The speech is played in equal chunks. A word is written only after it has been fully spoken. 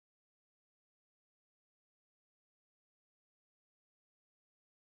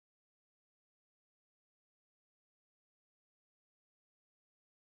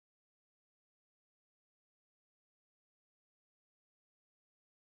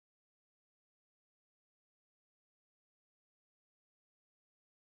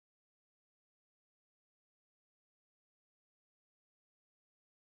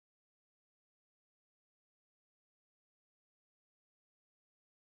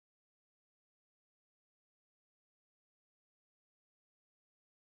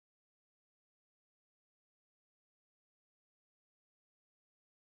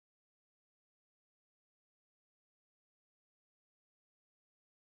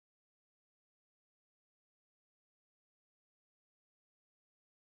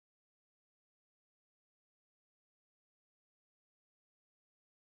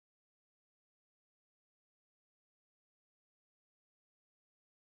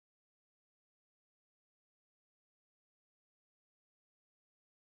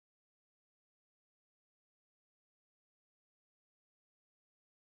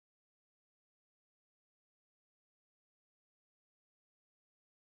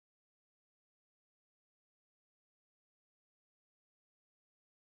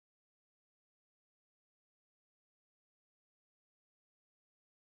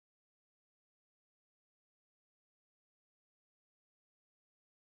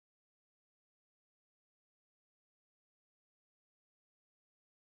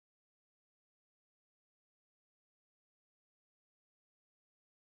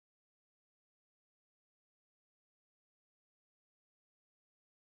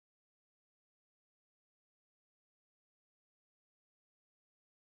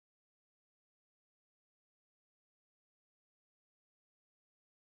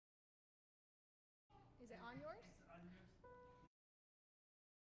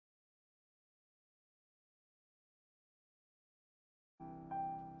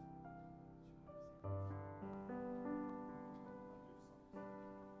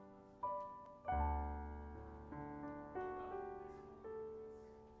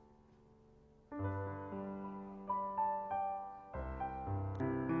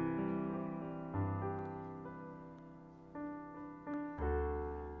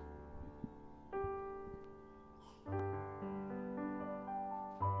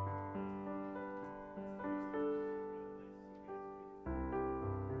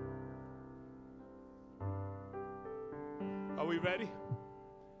we ready?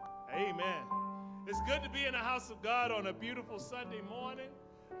 Amen. It's good to be in the house of God on a beautiful Sunday morning,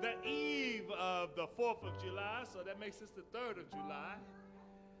 the eve of the 4th of July, so that makes this the 3rd of July.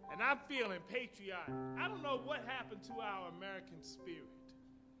 And I'm feeling patriotic. I don't know what happened to our American spirit.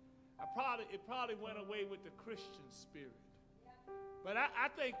 It probably went away with the Christian spirit. But I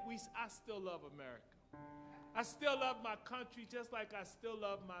think I still love America. I still love my country just like I still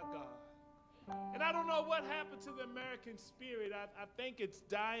love my God. And I don't know what happened to the American spirit. I think it's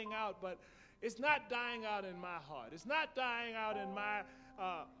dying out, but it's not dying out in my heart. It's not dying out in my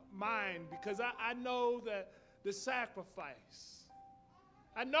mind, because I know that the sacrifice.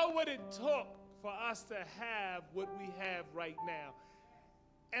 I know what it took for us to have what we have right now.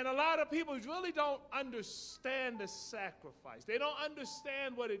 And a lot of people really don't understand the sacrifice. They don't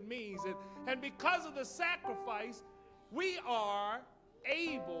understand what it means. And because of the sacrifice, we are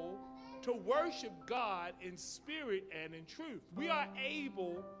able to worship God in spirit and in truth. We are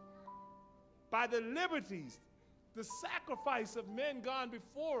able, by the liberties, the sacrifice of men gone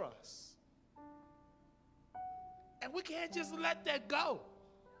before us. And we can't just let that go.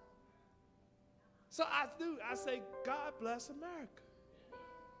 So I say, God bless America.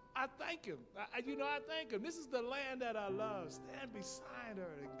 I thank him. I thank him. This is the land that I love. Stand beside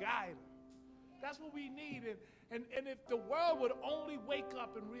her and guide her. That's what we need. And if the world would only wake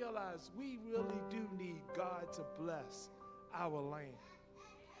up and realize we really do need God to bless our land.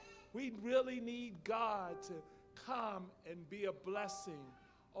 We really need God to come and be a blessing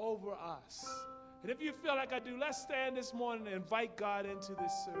over us. And if you feel like I do, let's stand this morning and invite God into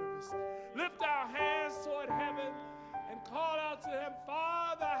this service. Lift our hands toward heaven and call out to him,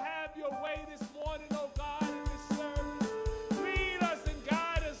 Father, have your way this morning, oh God, in this service. Lead us and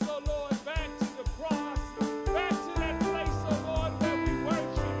guide us, oh Lord, back to the cross, back to that place, oh Lord, where we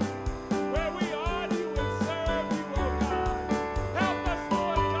worship you, where we honor you and serve you, oh God. Help us,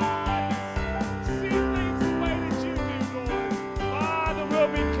 Lord God, to see things the way that you do, Lord. Father,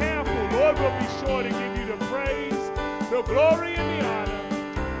 we'll be careful. Lord, we'll be sure to give you the praise, the glory, and the honor.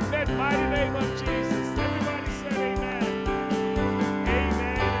 In that mighty name of Jesus. Everybody said amen.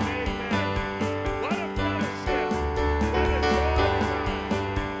 What a blessing this was.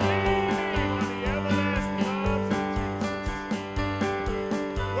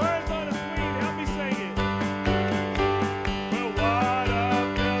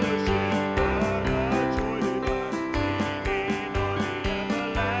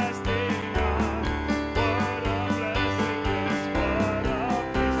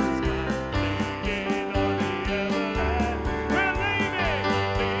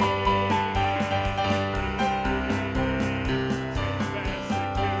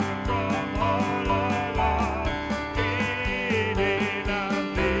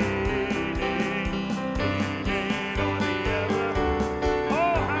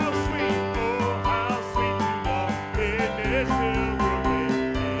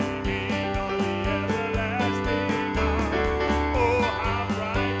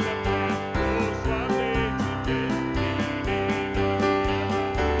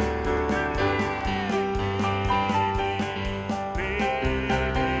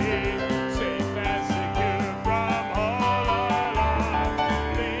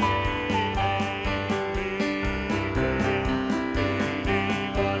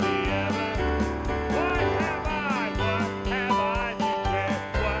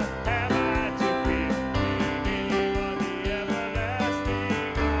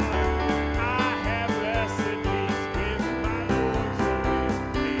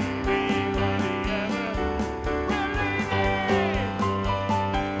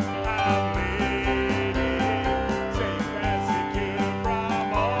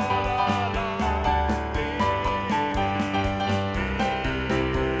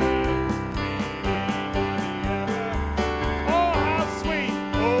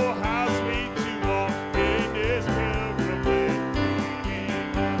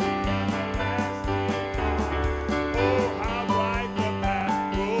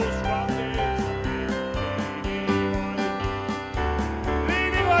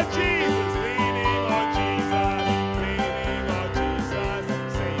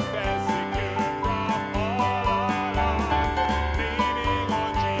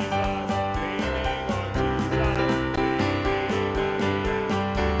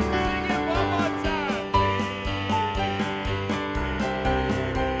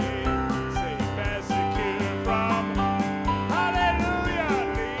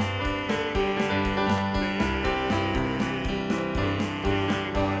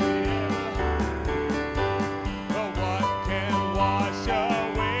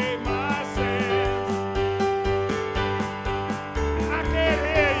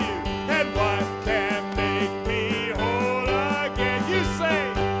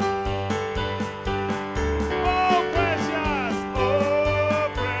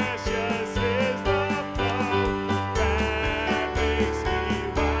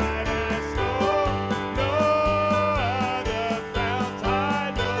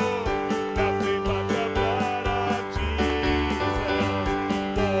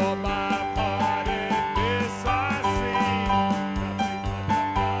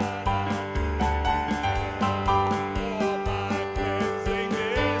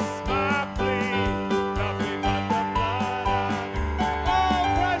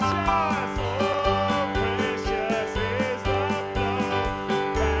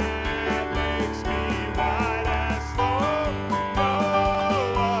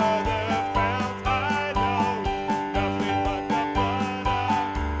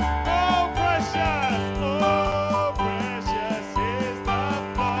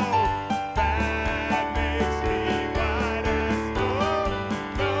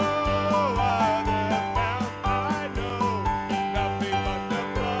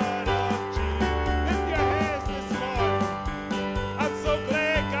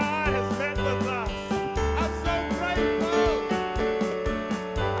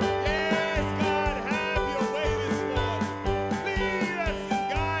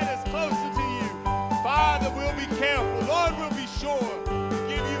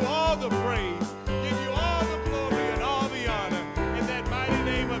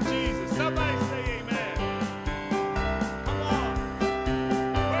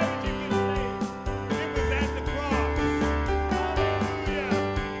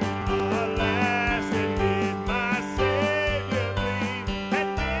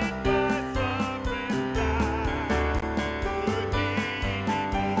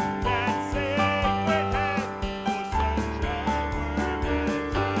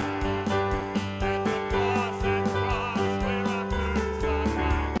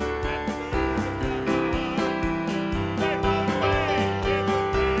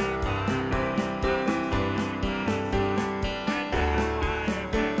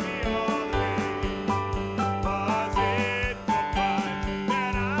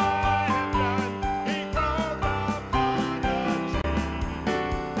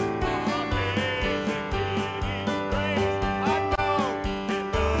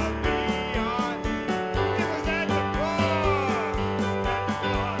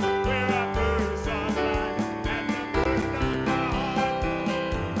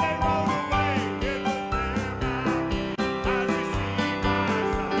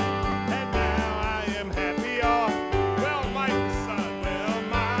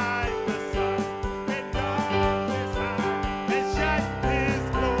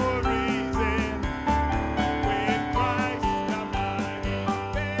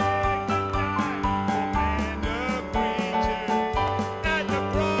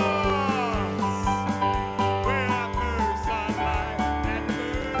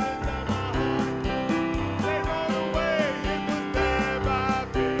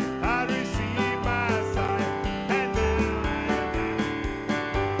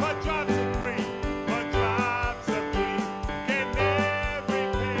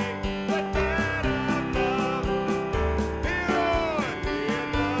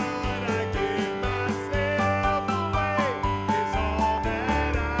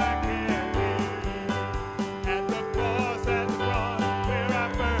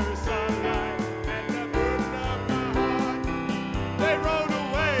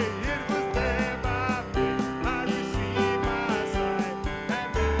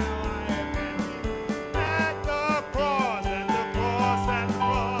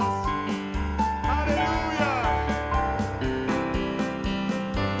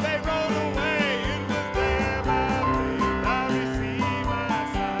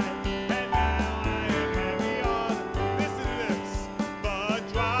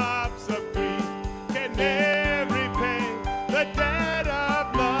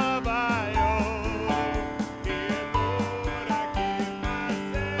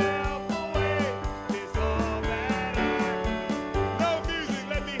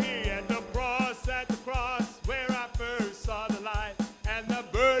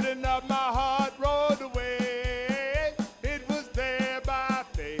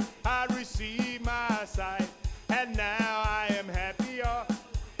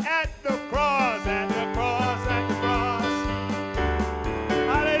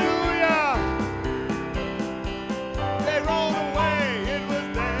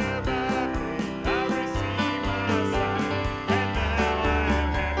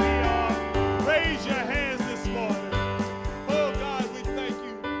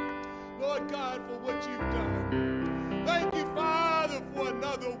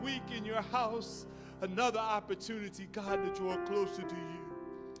 week in your house, another opportunity, God, to draw closer to you.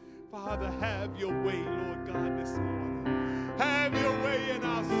 Father, have your way, Lord God, this morning. Have your way in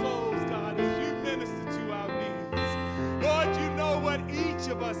our souls, God, as you minister to our needs. Lord, you know what each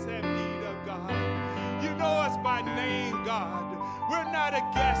of us have need of, God. You know us by name, God. We're not a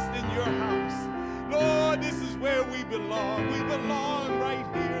guest in your house. Lord, this is where we belong. We belong right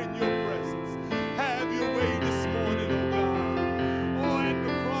here in your presence. Have your way this morning, oh God. Oh, at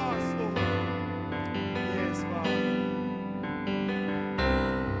the cross, Lord. Yes, Father.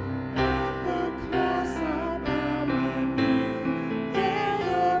 At the cross I bow my knee, where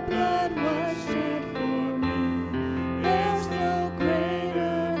your blood was shed for me. There's no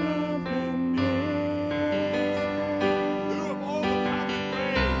greater love than this. You have overcome the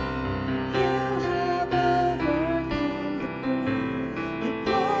grave. You have overcome the grave. Your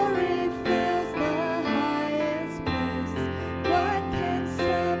glory fills the highest place. What can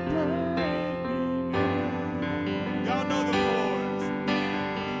separate me now? Y'all know the chorus.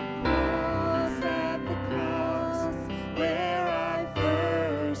 Cross at the cross, where I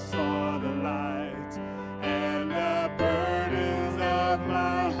first saw the light, and the burdens of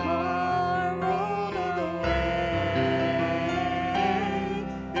my heart rolled away.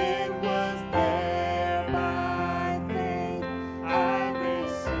 It was there by faith I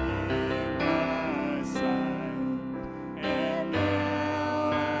received my sight, and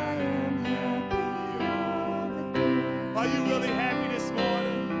now I am happy all the day. Are you really happy this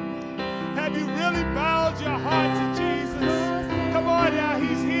morning? Have you really bowed your heart to Jesus? Come on now,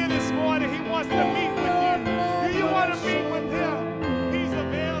 he's here this morning. He wants to meet with you. Do you want to meet with him? He's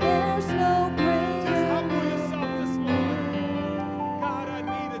available. There's no Just greater humble yourself this morning. God, I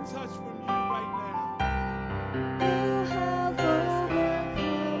need a touch from you right now. You have overcome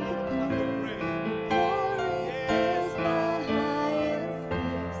the Overcome the grave. glory fills the highest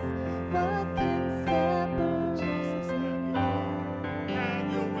place. What can separate me now? Have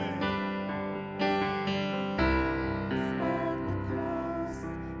your way. At the cross,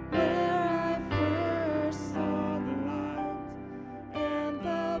 where I first saw the light, and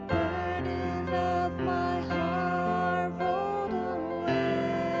the burden of my heart rolled away.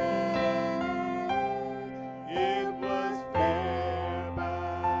 It was there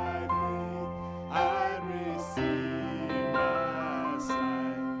by faith I received my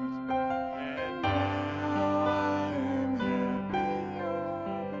sight, and now I am happy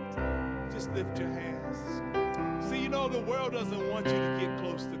all the day. Just lift your hands. See, you know the world doesn't want you to get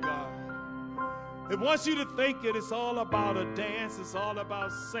close to God. It wants you to think that it's all about a dance, it's all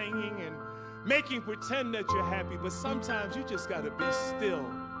about singing and making pretend that you're happy. But sometimes you just got to be still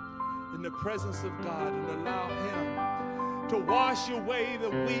in the presence of God and allow him to wash away the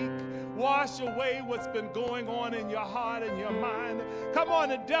weak, wash away what's been going on in your heart and your mind. Come on,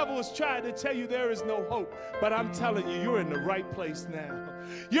 the devil is trying to tell you there is no hope, but I'm telling you, you're in the right place now.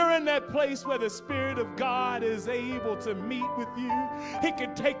 You're in that place where the Spirit of God is able to meet with you. He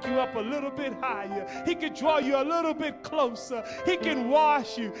can take you up a little bit higher. He can draw you a little bit closer. He can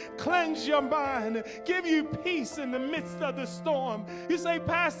wash you, cleanse your mind, give you peace in the midst of the storm. You say,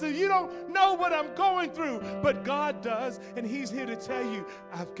 Pastor, you don't know what I'm going through, but God does, and he's here to tell you,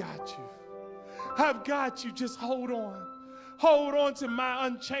 I've got you. I've got you. Just hold on. Hold on to my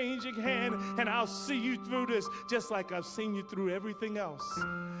unchanging hand, and I'll see you through this just like I've seen you through everything else.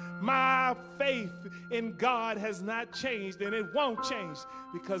 My faith in God has not changed, and it won't change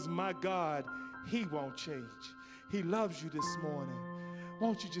because my God, he won't change. He loves you this morning.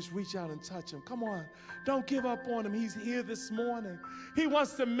 Won't you just reach out and touch him? Come on. Don't give up on him. He's here this morning. He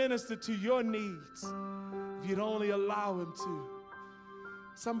wants to minister to your needs if you'd only allow him to.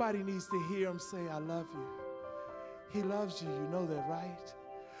 Somebody needs to hear him say, I love you. He loves you. You know that, right?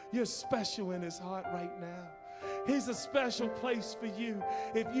 You're special in his heart right now. He's a special place for you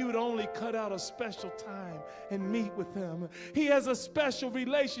if you would only cut out a special time and meet with him. He has a special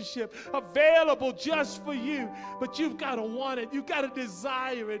relationship available just for you, but you've got to want it. You've got to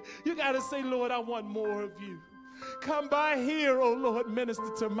desire it. You got to say, Lord, I want more of you. Come by here, oh Lord, minister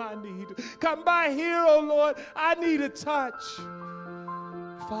to my need. Come by here, oh Lord, I need a touch.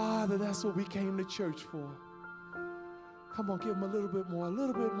 Father, that's what we came to church for. Come on, give him a little bit more, a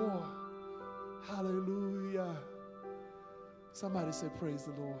little bit more. Hallelujah. Somebody say, praise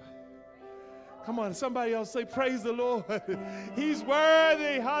the Lord. Come on, somebody else say, praise the Lord. He's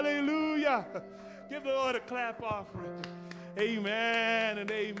worthy. Hallelujah. Give the Lord a clap offering. Amen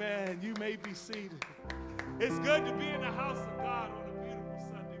and amen. You may be seated. It's good to be in the house of God on a beautiful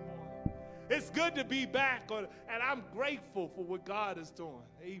Sunday morning. It's good to be back, and I'm grateful for what God is doing.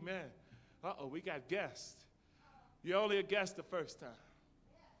 Amen. Uh-oh, we got guests. You're only a guest the first time.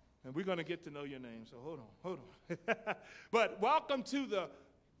 And we're going to get to know your name, so hold on. But welcome to the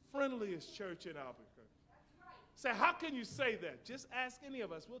friendliest church in Albuquerque. Say, how can you say that? Just ask any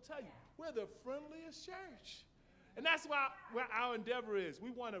of us. We'll tell you. We're the friendliest church. And that's where our endeavor is. We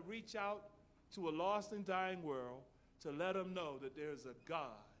want to reach out to a lost and dying world to let them know that there's a God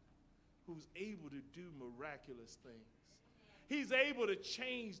who's able to do miraculous things. He's able to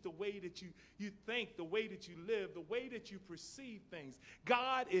change the way that you think, the way that you live, the way that you perceive things.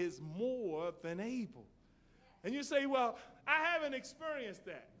 God is more than able. And you say, well, I haven't experienced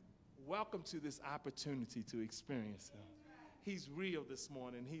that. Welcome to this opportunity to experience him. He's real this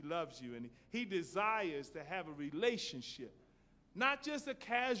morning. He loves you, and he desires to have a relationship, not just a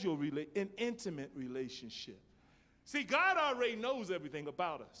casual, an intimate relationship. See, God already knows everything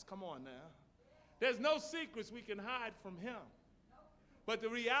about us. Come on now. There's no secrets we can hide from him. But the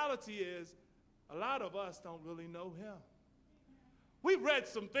reality is, a lot of us don't really know him. We've read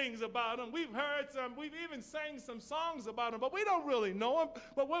some things about him. We've heard some. We've even sang some songs about him, but we don't really know him.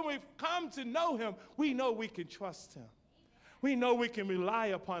 But when we've come to know him, we know we can trust him. We know we can rely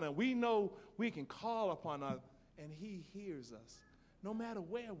upon him. We know we can call upon him, and he hears us no matter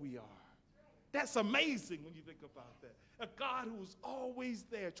where we are. That's amazing when you think about that. A God who's always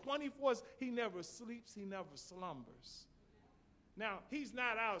there, 24 hours. He never sleeps. He never slumbers. Now, he's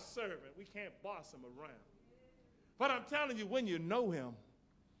not our servant. We can't boss him around. But I'm telling you, when you know him,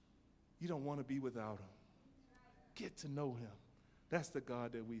 you don't want to be without him. Get to know him. That's the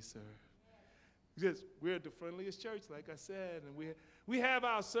God that we serve. We're the friendliest church, like I said, and we have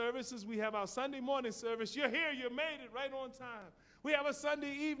our services. We have our Sunday morning service. You're here. You made it right on time. We have a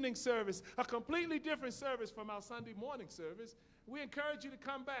Sunday evening service, a completely different service from our Sunday morning service. We encourage you to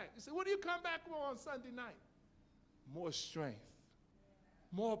come back. You say, what do you come back for on Sunday night? More strength,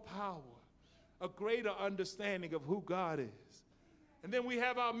 more power, a greater understanding of who God is. And then we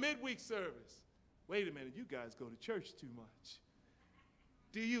have our midweek service. Wait a minute, you guys go to church too much.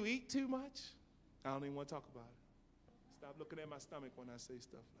 Do you eat too much? I don't even want to talk about it. Stop looking at my stomach when I say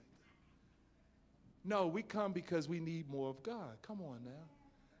stuff like that. No, we come because we need more of God. Come on now.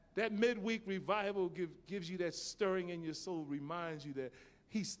 That midweek revival gives you that stirring in your soul, reminds you that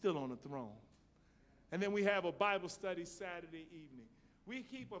he's still on the throne. And then we have a Bible study Saturday evening. We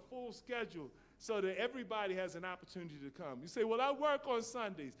keep a full schedule so that everybody has an opportunity to come. You say, well, I work on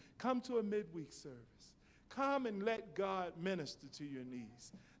Sundays. Come to a midweek service. Come and let God minister to your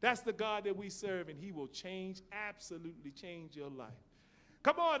needs. That's the God that we serve, and he will absolutely change your life.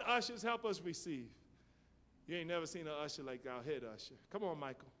 Come on, ushers, help us receive. You ain't never seen an usher like our head usher. Come on,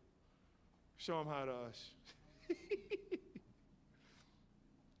 Michael. Show him how to usher.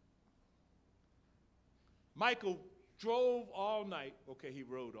 Michael drove all night. Okay, he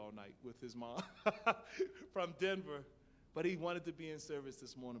rode all night with his mom from Denver, but he wanted to be in service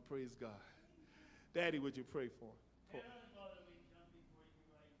this morning. Praise God. Daddy, would you pray for him? Heavenly Father, we come before you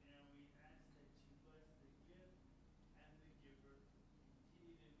right now. We ask that you bless the gift and the giver.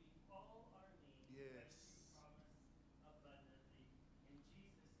 Continue to meet all our needs. Yes. As you promise abundantly. In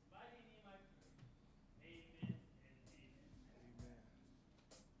Jesus' mighty name I pray. Amen and amen.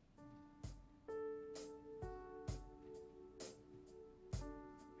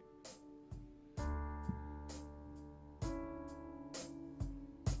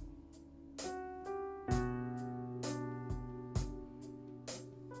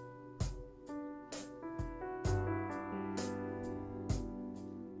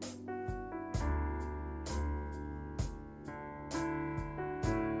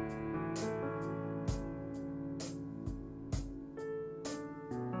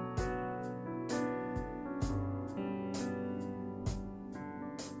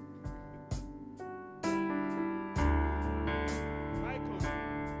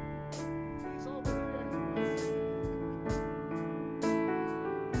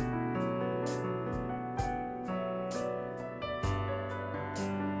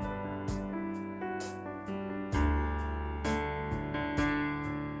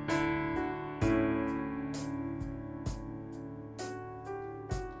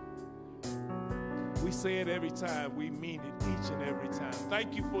 We say it every time. We mean it each and every time.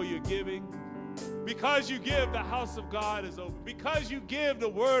 Thank you for your giving. Because you give, the house of God is open. Because you give, the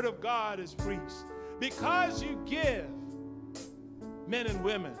word of God is preached. Because you give, men and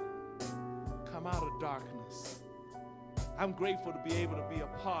women come out of darkness. I'm grateful to be able to be a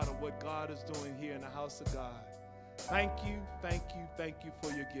part of what God is doing here in the house of God. Thank you, thank you, thank you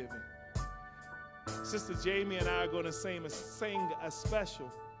for your giving. Sister Jamie and I are going to sing a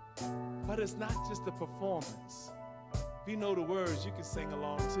special, but it's not just a performance. If you know the words, you can sing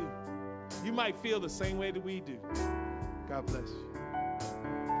along too. You might feel the same way that we do. God bless you.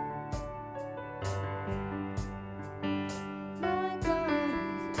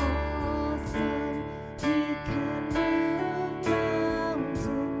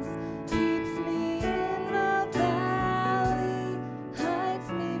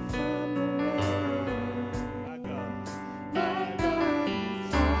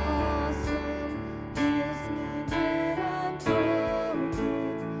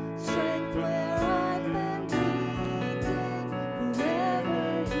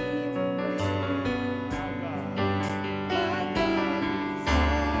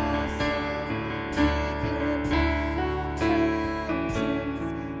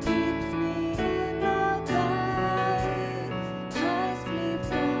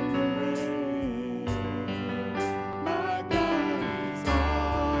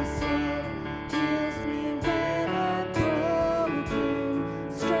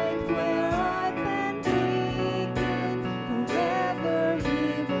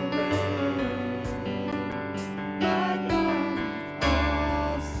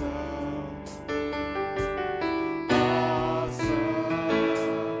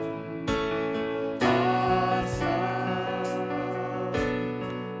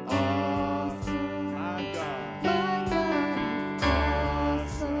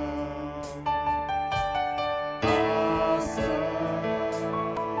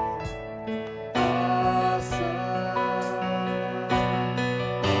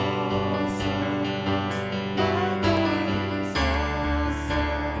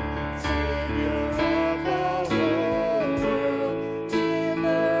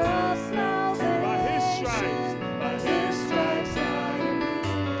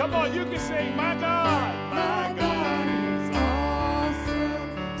 Come on, you can sing, my God. My God is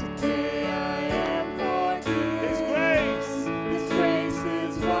awesome. Today I am forgiven. His grace. His grace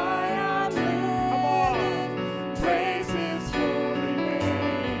is why I'm Come on. living. Praise His holy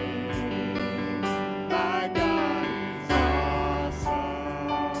name. My God is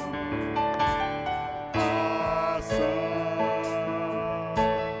awesome. Awesome.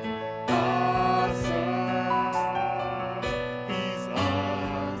 Awesome. He's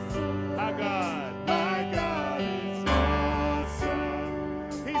Awesome. my God. My God is awesome.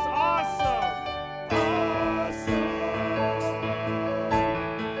 He's awesome. Awesome.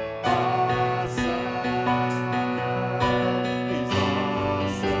 Awesome. He's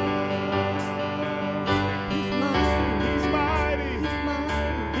awesome. He's mighty. He's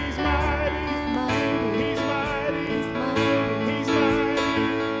mighty. He's mighty. He's mighty. He's mighty. He's mighty. He's mighty. He's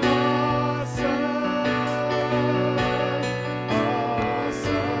mighty. Awesome.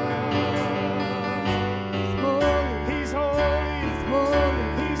 Awesome. He's holy. He's holy. He's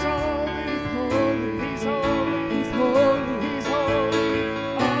holy. He's holy. He's holy. He's holy. He's holy. He's holy.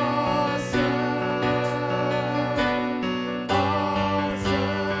 Awesome.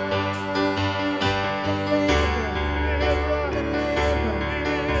 Awesome.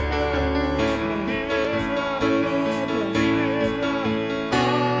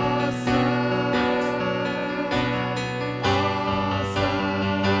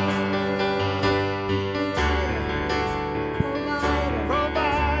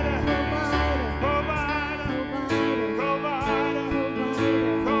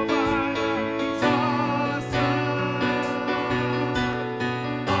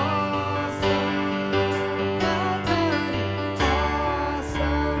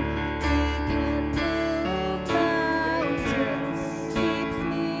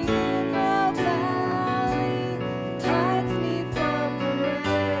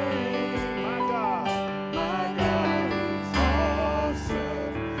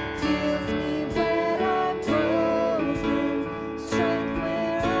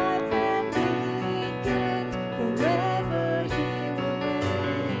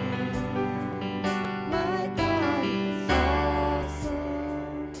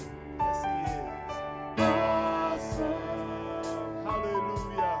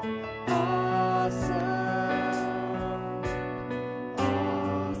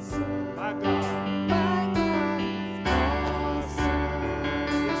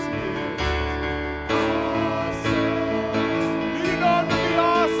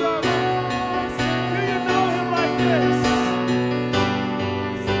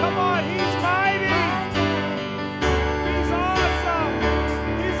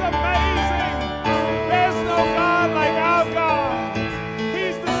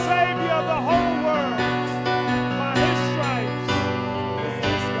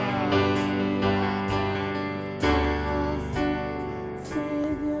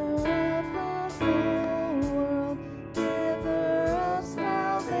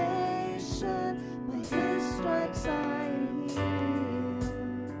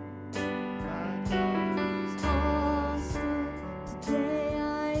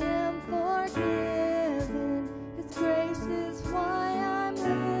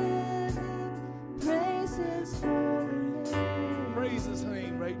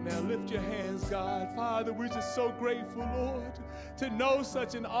 Father, we're just so grateful, Lord, to know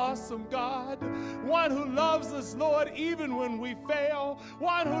such an awesome God, one who loves us, Lord, even when we fail,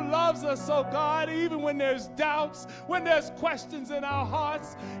 one who loves us, oh God, even when there's doubts, when there's questions in our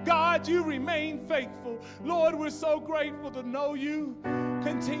hearts. God, you remain faithful. Lord, we're so grateful to know you.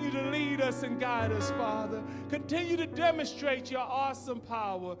 Continue to lead us and guide us, Father. Continue to demonstrate your awesome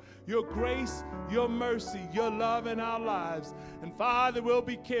power, your grace, your mercy, your love in our lives. And Father, we'll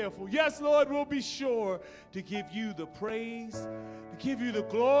be careful. Yes, Lord, we'll be sure to give you the praise, to give you the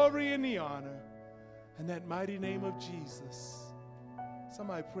glory and the honor. In that mighty name of Jesus.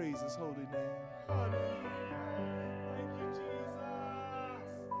 Somebody praise his holy name. Hallelujah. Thank you, Jesus.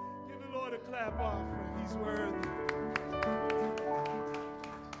 Give the Lord a clap offering. He's worthy.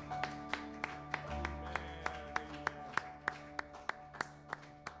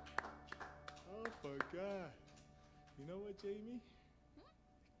 Oh, forgot. You know what, Jamie?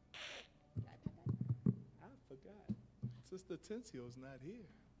 I forgot. Sister Tensio's not here.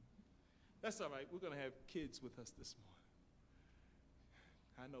 That's all right. We're going to have kids with us this morning.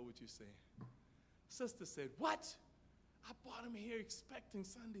 I know what you're saying. Sister said, what? I brought him here expecting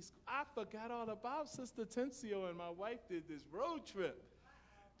Sunday school. I forgot all about Sister Tensio and my wife did this road trip.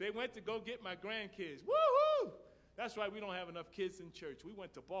 They went to go get my grandkids. Woohoo! That's right, we don't have enough kids in church. We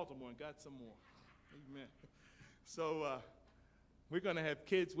went to Baltimore and got some more. Amen. So We're going to have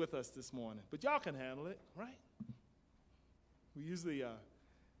kids with us this morning, but y'all can handle it, right? We usually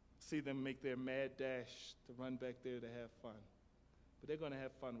see them make their mad dash to run back there to have fun, but they're going to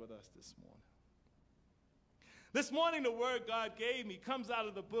have fun with us this morning. This morning, the word God gave me comes out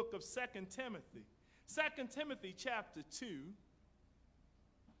of the book of 2 Timothy. 2 Timothy chapter 2,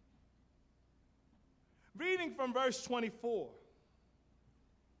 reading from verse 24.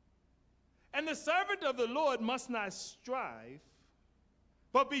 And the servant of the Lord must not strive,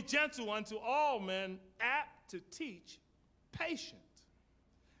 but be gentle unto all men, apt to teach, patient,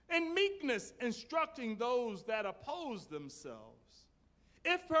 in meekness instructing those that oppose themselves,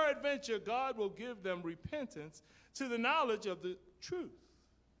 if peradventure God will give them repentance to the knowledge of the truth,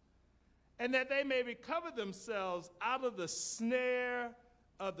 and that they may recover themselves out of the snare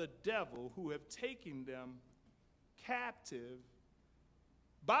of the devil, who have taken them captive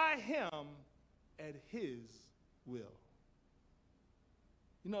by him at his will.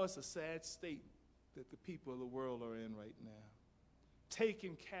 You know, it's a sad state that the people of the world are in right now,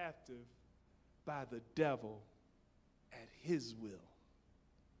 taken captive by the devil at his will.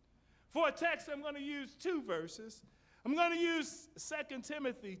 For a text, I'm going to use two verses. I'm going to use 2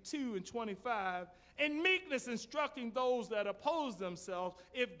 Timothy 2 and 25, in meekness instructing those that oppose themselves,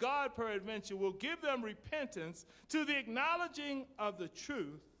 if God peradventure will give them repentance to the acknowledging of the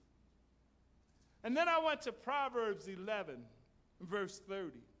truth. And then I went to Proverbs 11, verse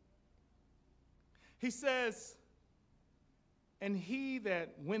 30. He says, and he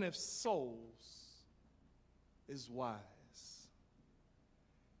that winneth souls is wise.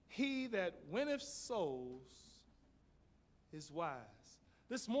 He that winneth souls is wise.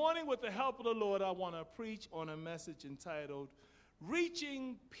 This morning, with the help of the Lord, I want to preach on a message entitled,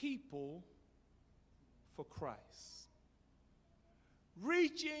 Reaching People for Christ.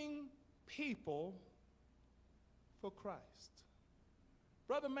 Reaching people for Christ.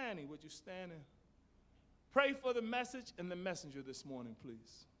 Brother Manny, would you stand and pray for the message and the messenger this morning,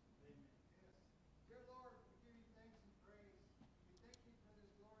 please? Dear Lord, we give you thanks and praise. We thank you for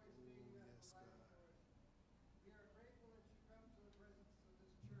this glorious day you have provided for us. We are grateful that you come to the presence of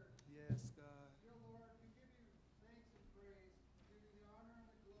this church. Yes, God. Dear Lord, we give you thanks and praise. We give you the honor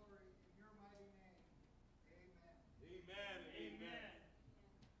and the glory in your mighty name. Amen. Amen. Amen.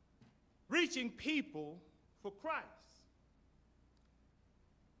 Reaching people for Christ.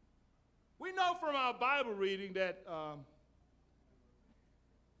 We know from our Bible reading that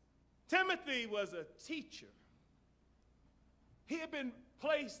Timothy was a teacher. He had been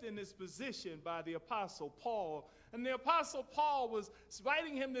placed in this position by the Apostle Paul, and the Apostle Paul was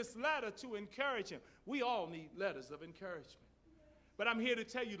writing him this letter to encourage him. We all need letters of encouragement. But I'm here to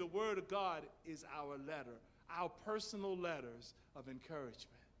tell you the Word of God is our letter, our personal letters of encouragement.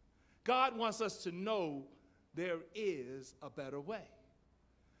 God wants us to know there is a better way.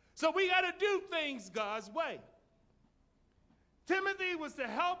 So we got to do things God's way. Timothy was to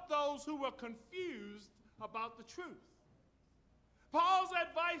help those who were confused about the truth. Paul's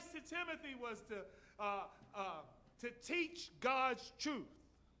advice to Timothy was to teach God's truth.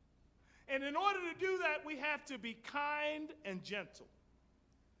 And in order to do that, we have to be kind and gentle.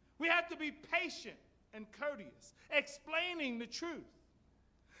 We have to be patient and courteous, explaining the truth.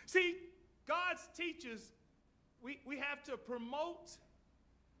 See, God's teachers, we have to promote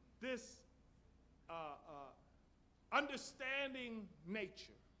this understanding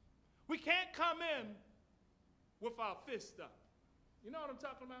nature. We can't come in with our fist up. You know what I'm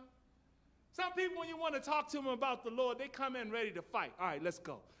talking about? Some people, when you want to talk to them about the Lord, they come in ready to fight. All right, let's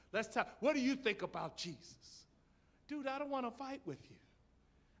go. Let's talk. What do you think about Jesus? Dude, I don't want to fight with you.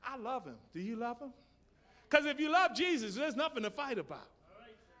 I love him. Do you love him? Because if you love Jesus, there's nothing to fight about.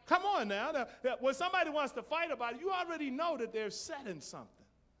 Come on now. When somebody wants to fight about it, you already know that they're set in something.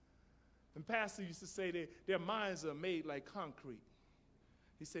 And Pastor used to say their minds are made like concrete.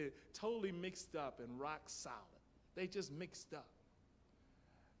 He said, totally mixed up and rock solid. They just mixed up.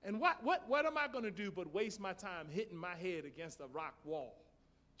 And what am I going to do but waste my time hitting my head against a rock wall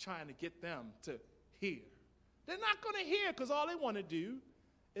trying to get them to hear? They're not going to hear because all they want to do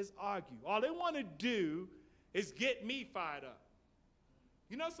is argue. All they want to do is get me fired up.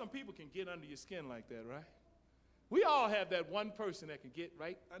 You know some people can get under your skin like that, right? We all have that one person that can get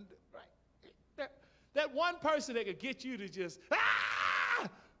right under, right? That one person that could get you to just, ah!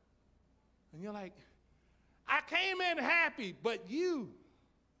 And you're like, I came in happy, but you.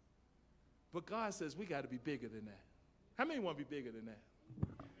 But God says we got to be bigger than that. How many want to be bigger than that?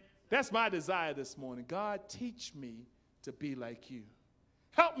 That's my desire this morning. God, teach me to be like you.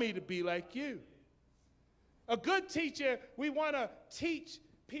 Help me to be like you. A good teacher, we want to teach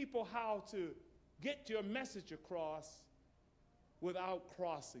people how to get your message across without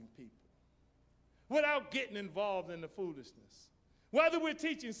crossing people, without getting involved in the foolishness. Whether we're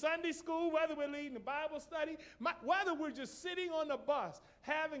teaching Sunday school, whether we're leading a Bible study, whether we're just sitting on the bus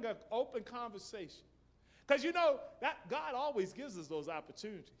having an open conversation. Because you know, that God always gives us those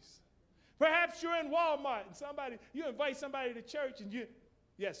opportunities. Perhaps you're in Walmart and you invite somebody to church and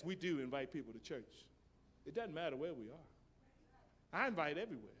yes, we do invite people to church. It doesn't matter where we are. I invite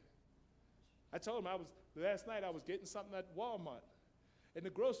everywhere. I told him last night I was getting something at Walmart in the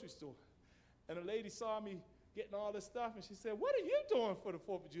grocery store. And a lady saw me getting all this stuff and she said, "What are you doing for the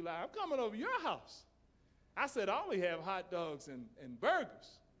 4th of July? I'm coming over your house." I said, "I only have hot dogs and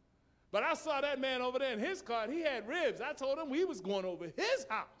burgers." But I saw that man over there in his cart. He had ribs. I told him we was going over his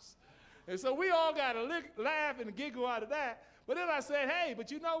house. And so we all got a laugh and a giggle out of that. But then I said, "Hey,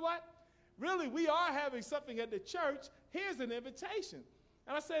 but you know what? Really, we are having something at the church. Here's an invitation."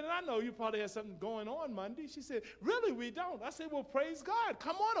 And I said, "And I know you probably have something going on Monday." She said, "Really, we don't." I said, "Well, praise God.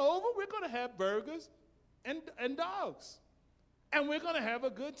 Come on over. We're going to have burgers and dogs. And we're going to have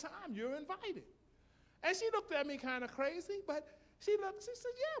a good time. You're invited." And she looked at me kind of crazy, but she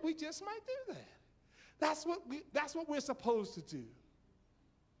said, "Yeah, we just might do that." That's what we're supposed to do.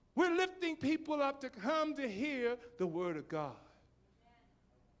 We're lifting people up to come to hear the word of God.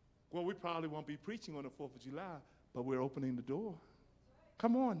 Well, we probably won't be preaching on the 4th of July, but we're opening the door.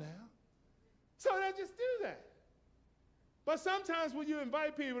 Come on now. So then just do that. But sometimes when you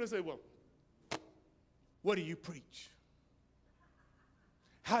invite people to say, "Well, what do you preach?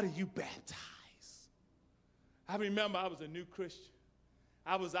 How do you baptize?" I remember I was a new Christian.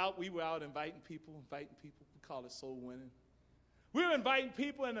 We were out inviting people. We call it soul winning. We were inviting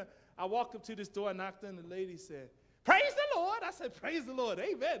people, and I walked up to this door, I knocked on, the lady said, "Praise the Lord." I said, "Praise the Lord.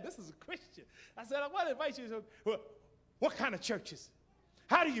 Amen. This is a Christian." I said, "I want to invite you." She said, "Well, what kind of church is it?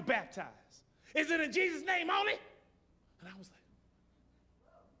 How do you baptize? Is it in Jesus' name only?" And I was like,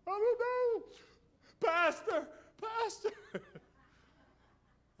 "I don't know. Pastor."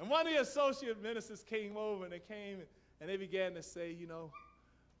 And one of the associate ministers came over, and they began to say, "You know,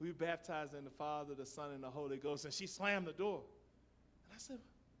 we baptize in the Father, the Son, and the Holy Ghost." And she slammed the door. And I said,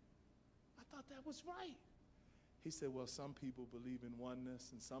 "I thought that was right." He said, "Well, some people believe in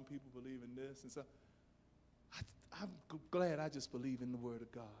oneness, and some people believe in this." And so I'm glad I just believe in the Word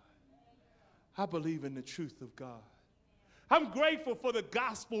of God. I believe in the truth of God. I'm grateful for the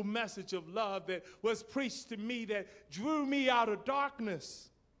gospel message of love that was preached to me that drew me out of darkness.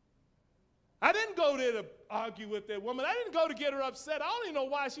 I didn't go there to argue with that woman. I didn't go to get her upset. I don't even know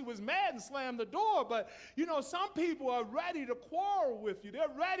why she was mad and slammed the door. But, you know, some people are ready to quarrel with you. They're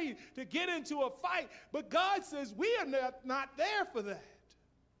ready to get into a fight. But God says we are not there for that.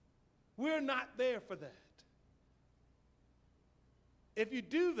 We're not there for that. If you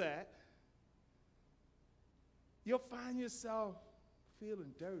do that, you'll find yourself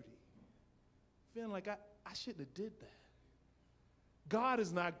feeling dirty, feeling like I shouldn't have did that. God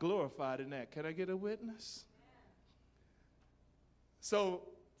is not glorified in that. Can I get a witness? So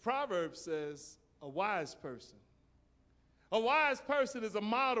Proverbs says a wise person. A wise person is a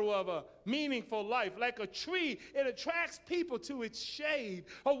model of a meaningful life. Like a tree, it attracts people to its shade.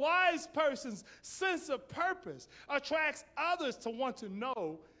 A wise person's sense of purpose attracts others to want to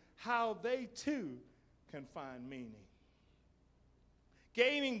know how they too can find meaning.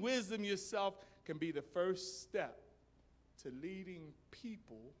 Gaining wisdom yourself can be the first step to leading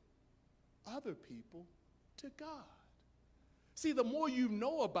other people, to God. See, the more you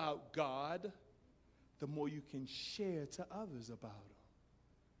know about God, the more you can share to others about Him.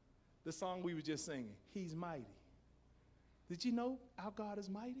 The song we were just singing, He's Mighty. Did you know our God is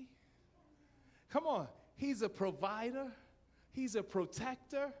mighty? Come on, He's a provider. He's a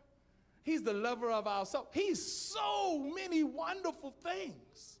protector. He's the lover of our soul. He's so many wonderful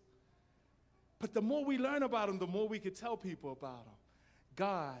things. But the more we learn about Him, the more we can tell people about Him.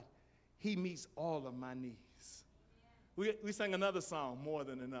 God, He meets all of my needs. We sang another song, More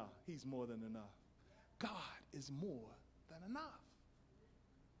Than Enough. He's more than enough. God is more than enough.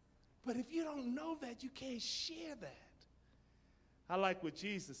 But if you don't know that, you can't share that. I like what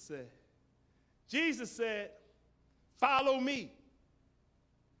Jesus said. Jesus said, "Follow me,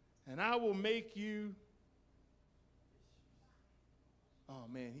 and I will make you." Oh,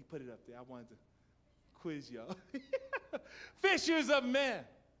 man, he put it up there. I wanted to quiz y'all. Fishers of men.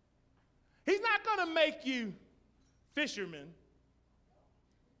 He's not going to make you fishermen.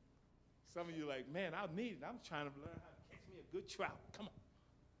 Some of you are like, "Man, I need it. I'm trying to learn how to catch me a good trout. Come on.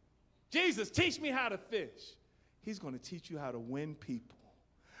 Jesus, teach me how to fish." He's going to teach you how to win people.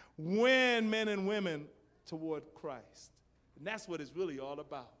 Win men and women toward Christ. And that's what it's really all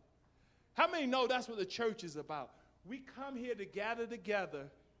about. How many know that's what the church is about? we come here to gather together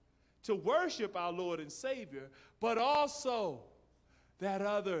to worship our Lord and Savior, but also that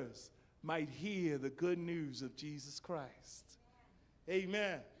others might hear the good news of Jesus Christ.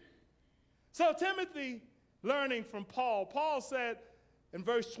 Amen. So Timothy, learning from Paul said in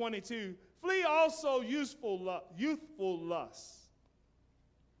verse 22, flee also youthful lusts,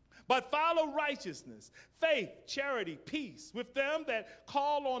 but follow righteousness, faith, charity, peace with them that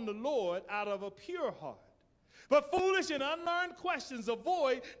call on the Lord out of a pure heart. But foolish and unlearned questions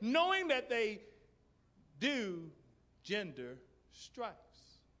avoid, knowing that they do gender stripes.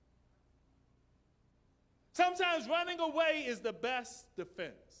 Sometimes running away is the best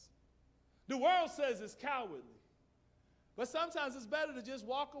defense. The world says it's cowardly. But sometimes it's better to just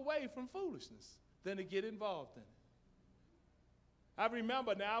walk away from foolishness than to get involved in it. I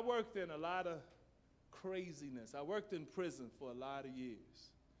remember now, I worked in a lot of craziness. I worked in prison for a lot of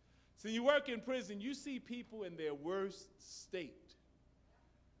years. So you work in prison, you see people in their worst state.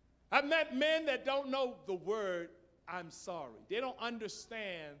 I've met men that don't know the word, I'm sorry. They don't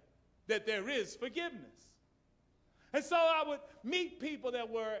understand that there is forgiveness. And so I would meet people that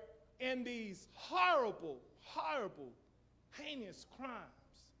were in these horrible, horrible, heinous crimes.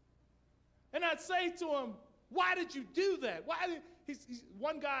 And I'd say to him, why did you do that?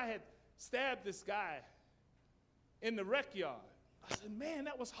 One guy had stabbed this guy in the rec yard. I said, man,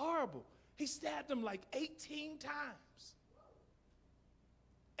 that was horrible. He stabbed him like 18 times.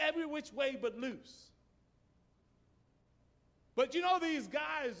 Every which way but loose. But you know, these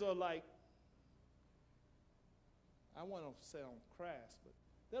guys are like, I want to sound crass, but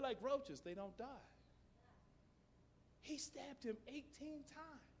they're like roaches. They don't die. He stabbed him 18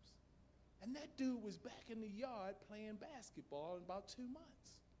 times. And that dude was back in the yard playing basketball in about 2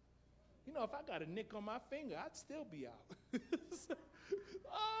 months. You know, if I got a nick on my finger, I'd still be out.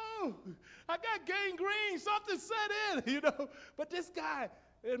 Oh, I got gangrene. Something set in, you know. But this guy,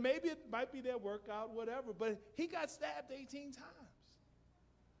 and maybe it might be their workout, whatever, but he got stabbed 18 times.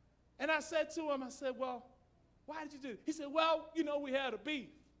 And I said to him, I said, well, why did you do it? He said, well, you know, we had a beef.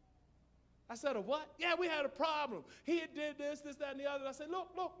 I said, a what? Yeah, we had a problem. He had did this, that, and the other. I said, look.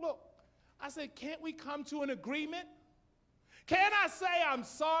 I said, can't we come to an agreement? Can I say I'm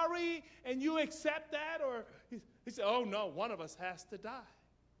sorry and you accept that? Or he said, oh, no, one of us has to die.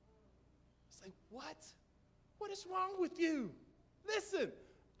 I say, what? What is wrong with you? Listen,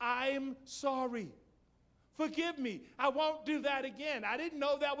 I'm sorry. Forgive me. I won't do that again. I didn't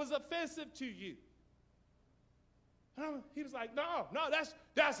know that was offensive to you. And he was like, no,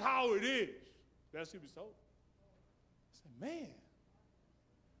 that's how it is. That's what he was told. I said, man.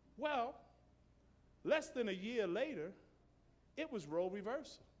 Well, less than a year later, it was role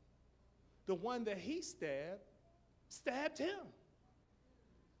reversal. The one that he stabbed him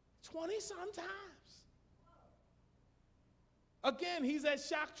 20-some times. Again, he's at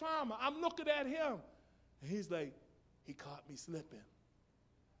shock trauma. I'm looking at him. And he's like, he caught me slipping.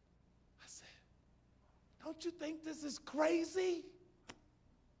 I said, don't you think this is crazy?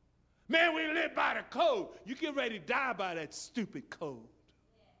 Man, we live by the code. You get ready to die by that stupid code.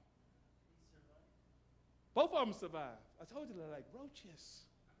 Both of them survived. I told you they're like roaches.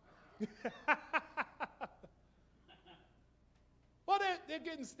 Well, they're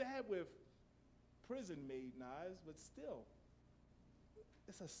getting stabbed with prison-made knives, but still,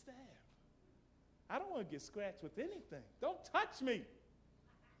 it's a stab. I don't want to get scratched with anything. Don't touch me.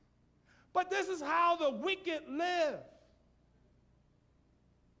 But this is how the wicked live.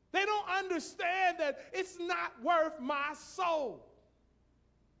 They don't understand that it's not worth my soul.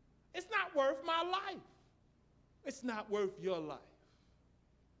 It's not worth my life. It's not worth your life.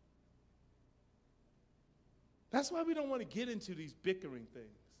 That's why we don't want to get into these bickering things.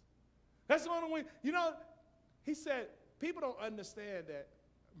 That's the only way, you know, he said, people don't understand that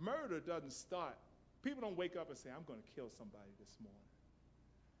murder doesn't start. People don't wake up and say, I'm going to kill somebody this morning.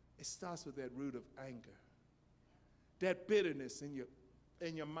 It starts with that root of anger, that bitterness in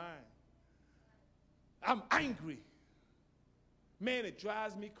your mind. I'm angry. Man, it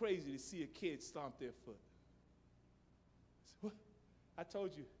drives me crazy to see a kid stomp their foot. What? I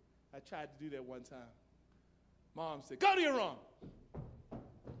told you, I tried to do that one time. Mom said, go to your room.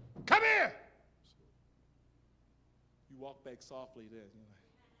 Come here. You walk back softly then.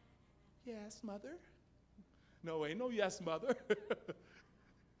 You're like, yes, mother. No, ain't no yes, mother.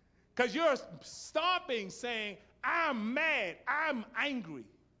 Because you're stomping, saying, I'm mad, I'm angry.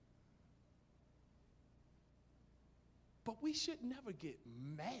 But we should never get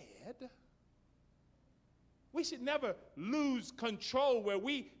mad. We should never lose control where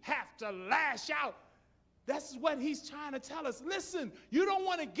we have to lash out. That's what he's trying to tell us. Listen, you don't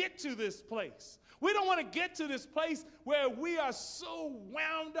want to get to this place. We don't want to get to this place where we are so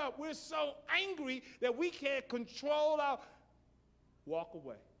wound up, we're so angry that we can't control our... Walk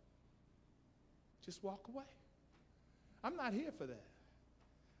away. Just walk away. I'm not here for that.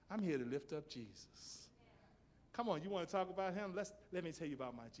 I'm here to lift up Jesus. Come on, you want to talk about him? Let me tell you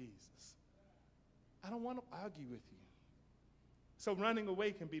about my Jesus. I don't want to argue with you. So running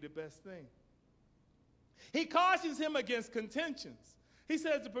away can be the best thing. He cautions him against contentions. He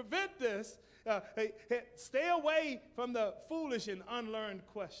says to prevent this, stay away from the foolish and unlearned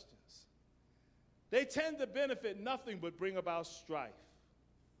questions. They tend to benefit nothing but bring about strife.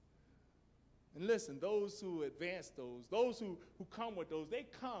 And listen, those who advance those who come with those, they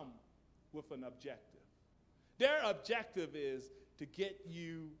come with an objective. Their objective is to get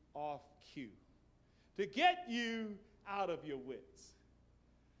you off cue, to get you out of your wits.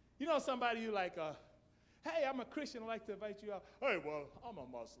 You know somebody you like, hey, I'm a Christian, I'd like to invite you out. Hey, well, I'm a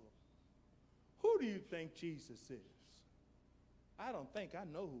Muslim. Who do you think Jesus is? I don't think I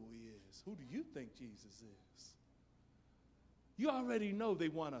know who he is. Who do you think Jesus is? You already know they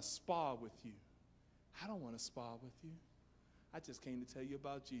want to spar with you. I don't want to spar with you. I just came to tell you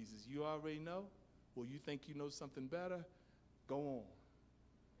about Jesus. You already know? Well, you think you know something better? Go on.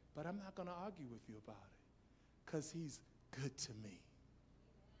 But I'm not going to argue with you about it because he's good to me.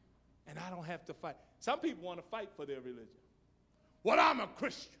 And I don't have to fight. Some people want to fight for their religion. Well, I'm a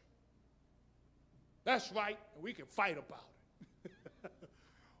Christian. That's right, and we can fight about it.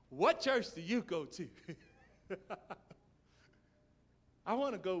 What church do you go to? I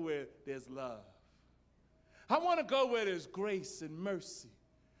want to go where there's love. I want to go where there's grace and mercy.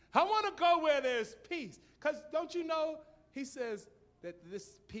 I want to go where there's peace. Because don't you know, he says that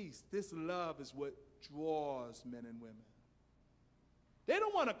this peace, this love is what draws men and women. They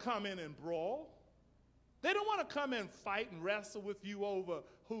don't want to come in and brawl. They don't want to come and fight and wrestle with you over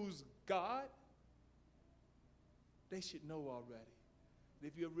who's God. They should know already.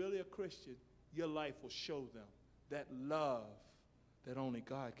 If you're really a Christian, your life will show them that love that only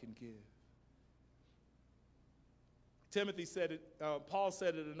God can give. Timothy said it, Paul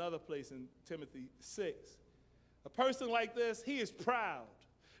said it another place in Timothy 6. A person like this, he is proud,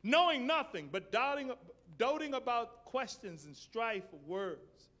 knowing nothing, but doting about questions and strife of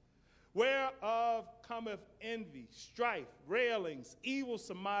words, whereof cometh envy, strife, railings, evil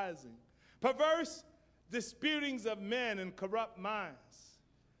surmising, perverse disputings of men and corrupt minds,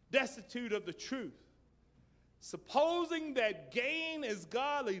 destitute of the truth, supposing that gain is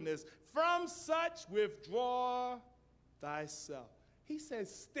godliness. From such withdraw thyself. He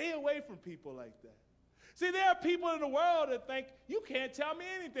says, stay away from people like that. See, there are people in the world that think, you can't tell me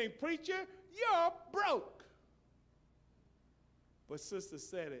anything. Preacher, you're broke. But sister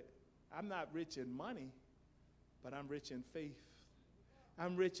said it, I'm not rich in money, but I'm rich in faith.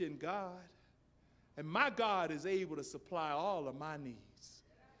 I'm rich in God. And my God is able to supply all of my needs.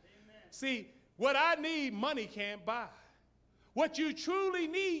 Amen. See, what I need, money can't buy. What you truly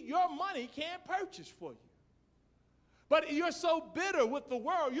need, your money can't purchase for you. But you're so bitter with the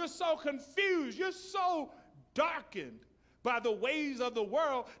world. You're so confused. You're so darkened by the ways of the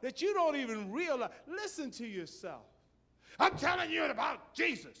world that you don't even realize. Listen to yourself. I'm telling you about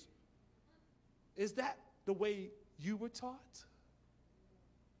Jesus. Is that the way you were taught?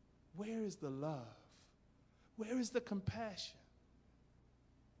 Where is the love? Where is the compassion?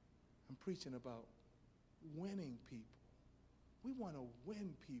 I'm preaching about winning people. We want to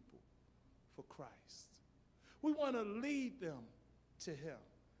win people for Christ. We want to lead them to him,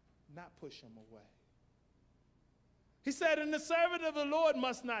 not push them away. He said, and the servant of the Lord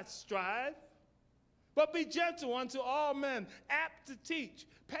must not strive, but be gentle unto all men, apt to teach,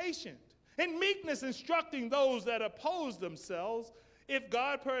 patient, in meekness instructing those that oppose themselves, if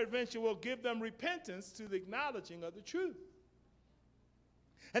God peradventure will give them repentance to the acknowledging of the truth.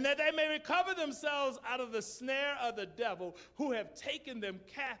 And that they may recover themselves out of the snare of the devil, who have taken them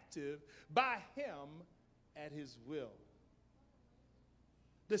captive by him at his will.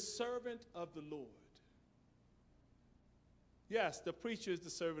 The servant of the Lord. Yes, the preacher is the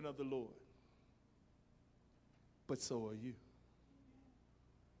servant of the Lord. But so are you.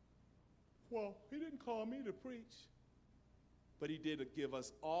 Well, he didn't call me to preach. But he did give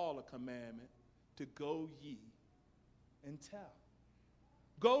us all a commandment to go ye and tell.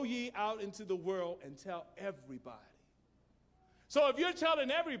 Go ye out into the world and tell everybody. So if you're telling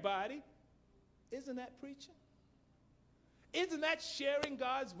everybody, isn't that preaching? Isn't that sharing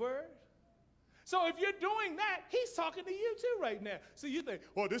God's word? So if you're doing that, he's talking to you too right now. So you think,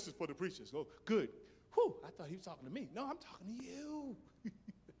 oh, this is for the preachers. Oh, good. Whew, I thought he was talking to me. No, I'm talking to you.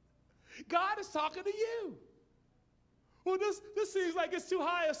 God is talking to you. Well, this seems like it's too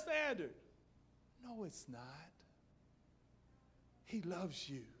high a standard. No, it's not. He loves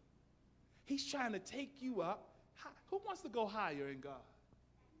you. He's trying to take you up. Who wants to go higher in God?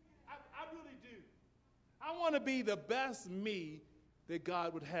 I really do. I want to be the best me that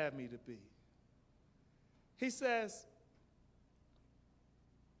God would have me to be. He says,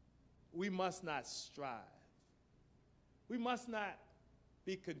 we must not strive. We must not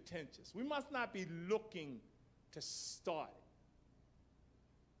be contentious. We must not be looking to start it.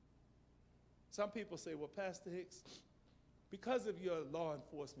 Some people say, well, Pastor Hicks, because of your law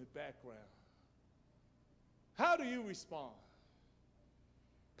enforcement background, how do you respond?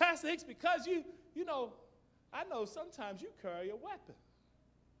 Pastor Hicks, because you know, I know sometimes you carry a weapon.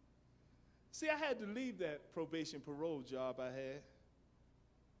 See, I had to leave that probation parole job I had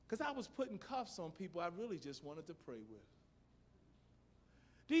because I was putting cuffs on people I really just wanted to pray with.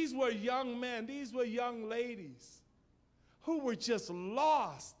 These were young men, these were young ladies who were just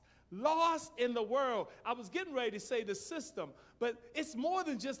lost in the world. I was getting ready to say the system, but it's more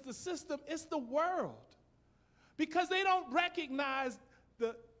than just the system, it's the world. Because they don't recognize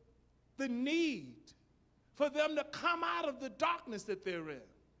the need for them to come out of the darkness that they're in.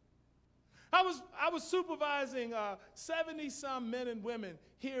 I was supervising 70-some men and women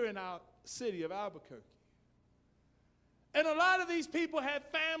here in our city of Albuquerque. And a lot of these people had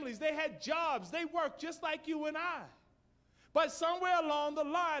families, they had jobs, they worked just like you and I. But somewhere along the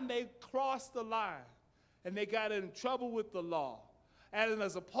line, they crossed the line and they got in trouble with the law. And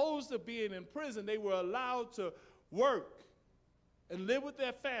as opposed to being in prison, they were allowed to work and live with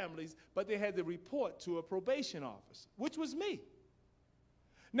their families, but they had to report to a probation officer, which was me.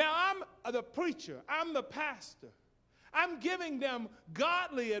 Now, I'm the preacher, I'm the pastor. I'm giving them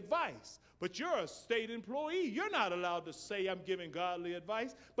godly advice, but you're a state employee. You're not allowed to say I'm giving godly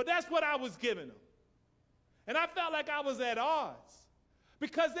advice, but that's what I was giving them. And I felt like I was at odds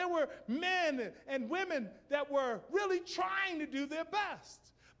because there were men and women that were really trying to do their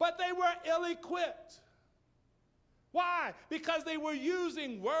best, but they were ill-equipped. Why? Because they were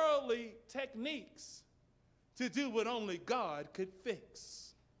using worldly techniques to do what only God could fix.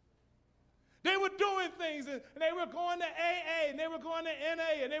 They were doing things, and they were going to AA, and they were going to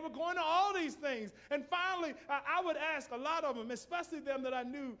NA, and they were going to all these things. And finally, I would ask a lot of them, especially them that I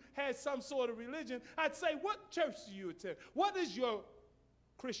knew had some sort of religion, I'd say, what church do you attend? What is your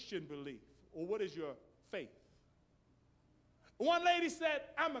Christian belief? Or what is your faith? One lady said,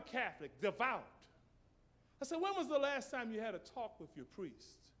 I'm a Catholic, devout. I said, when was the last time you had a talk with your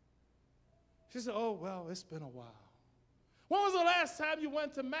priest? She said, oh, well, it's been a while. When was the last time you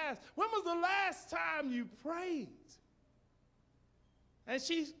went to Mass? When was the last time you prayed? And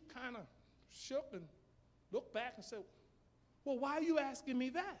she kind of shook and looked back and said, well, why are you asking me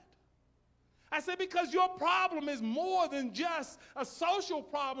that? I said, because your problem is more than just a social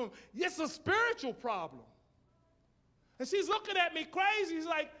problem. It's a spiritual problem. And she's looking at me crazy. She's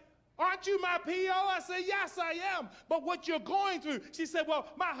like, aren't you my PO? I said, yes, I am. But what you're going through, she said, well,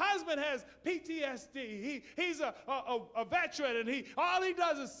 my husband has PTSD. He's a veteran, and all he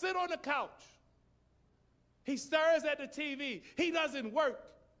does is sit on the couch. He stares at the TV. He doesn't work.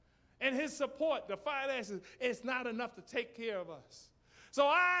 And his support, the finances, is not enough to take care of us. So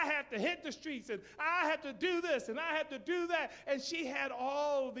I have to hit the streets, and I have to do this, and I have to do that. And she had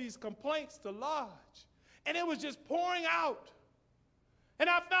all these complaints to lodge. And it was just pouring out. And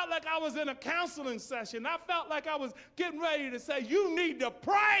I felt like I was in a counseling session. I felt like I was getting ready to say, you need to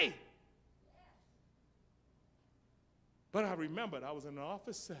pray. But I remembered I was in an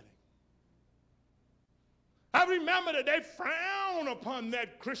office setting. I remember that they frown upon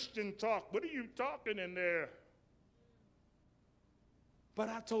that Christian talk. What are you talking in there? But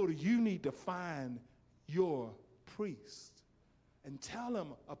I told her, you need to find your priest and tell him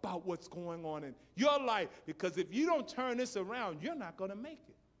about what's going on in your life, because if you don't turn this around, you're not going to make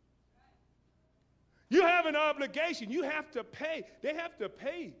it. You have an obligation. You have to pay. They have to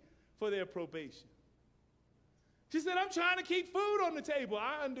pay for their probation. She said, I'm trying to keep food on the table.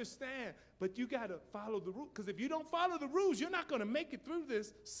 I understand, but you got to follow the rules, because if you don't follow the rules, you're not going to make it through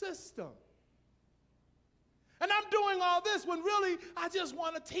this system. And I'm doing all this when really I just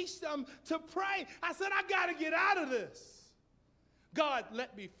want to teach them to pray. I said, I got to get out of this. God,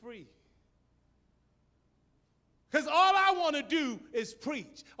 let me free. Because all I want to do is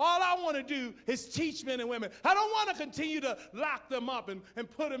preach. All I want to do is teach men and women. I don't want to continue to lock them up and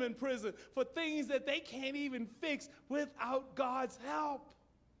put them in prison for things that they can't even fix without God's help.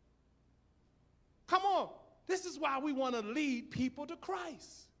 Come on. This is why we want to lead people to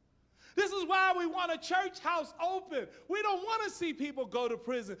Christ. This is why we want a church house open. We don't want to see people go to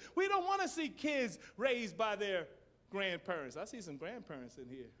prison. We don't want to see kids raised by their grandparents. I see some grandparents in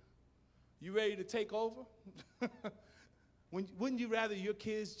here. You ready to take over? Wouldn't you rather your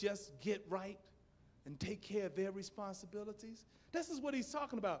kids just get right and take care of their responsibilities? This is what he's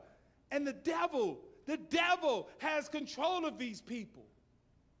talking about. And the devil has control of these people.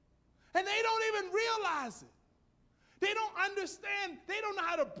 And they don't even realize it. They don't understand. They don't know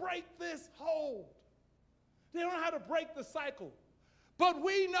how to break this hold. They don't know how to break the cycle. But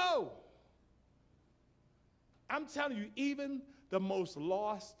we know. I'm telling you, even the most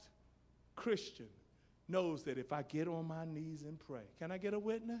lost Christian knows that if I get on my knees and pray, can I get a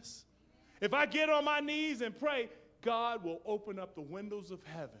witness? If I get on my knees and pray, God will open up the windows of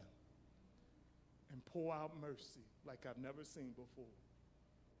heaven and pour out mercy like I've never seen before.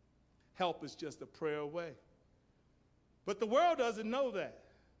 Help is just a prayer away. But the world doesn't know that.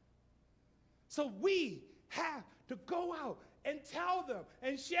 So we have to go out and tell them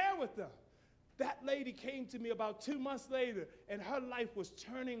and share with them. That lady came to me about 2 months later, and her life was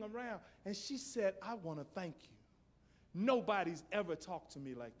turning around. And she said, I want to thank you. Nobody's ever talked to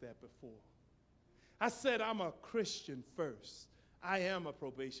me like that before. I said, I'm a Christian first. I am a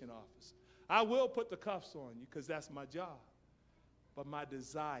probation officer. I will put the cuffs on you because that's my job. But my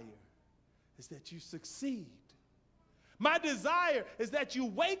desire is that you succeed. My desire is that you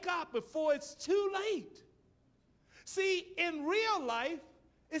wake up before it's too late. See, in real life,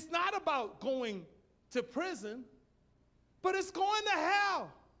 it's not about going to prison, but it's going to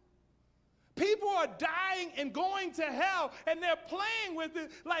hell. People are dying and going to hell, and they're playing with it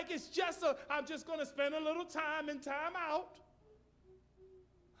like it's just I'm just going to spend a little time in time out.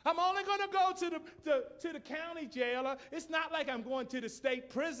 I'm only going to go to the county jail. It's not like I'm going to the state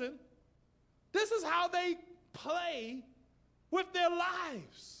prison. This is how they play with their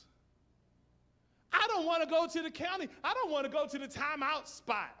lives. I don't want to go to the county. I don't want to go to the timeout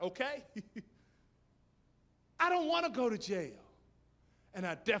spot, okay? I don't want to go to jail. And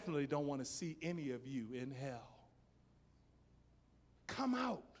I definitely don't want to see any of you in hell. Come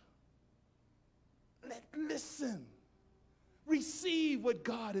out. Listen. Receive what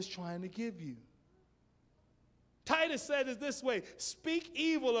God is trying to give you. Titus said it this way, speak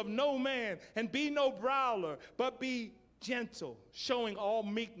evil of no man and be no brawler, but be gentle, showing all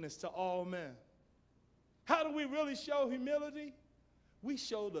meekness to all men. How do we really show humility? We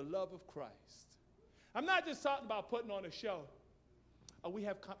show the love of Christ. I'm not just talking about putting on a show. Oh, we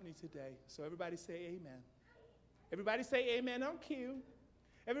have company today, so everybody say amen. Everybody say amen on cue.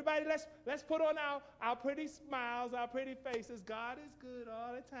 Everybody, let's put on our pretty smiles, our pretty faces. God is good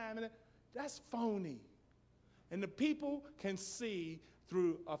all the time. And that's phony. And the people can see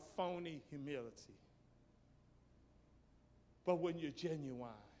through a phony humility. But when you're genuine,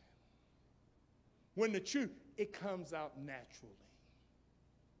 when the truth, it comes out naturally.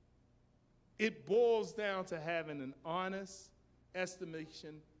 It boils down to having an honest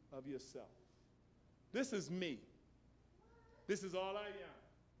estimation of yourself. This is me. This is all I am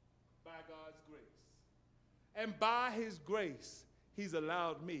by God's grace. And by his grace, he's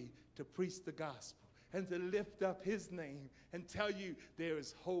allowed me to preach the gospel and to lift up his name and tell you there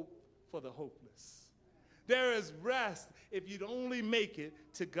is hope for the hopeless. There is rest if you'd only make it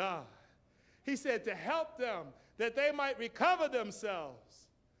to God. He said to help them that they might recover themselves,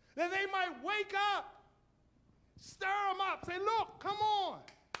 that they might wake up, stir them up, say, look, come on,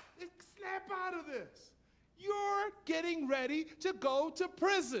 snap out of this. You're getting ready to go to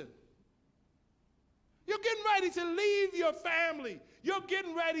prison. You're getting ready to leave your family. You're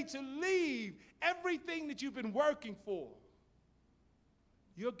getting ready to leave everything that you've been working for.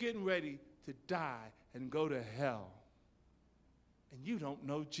 You're getting ready to die and go to hell. And you don't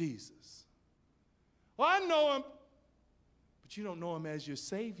know Jesus. Well, I know him, but you don't know him as your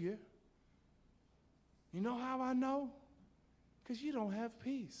Savior. You know how I know? Because you don't have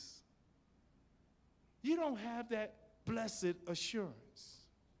peace. You don't have that blessed assurance.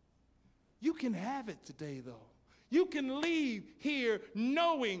 You can have it today, though. You can leave here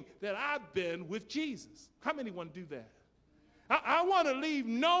knowing that I've been with Jesus. How many want to do that? I want to leave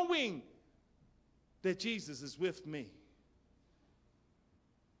knowing that Jesus is with me.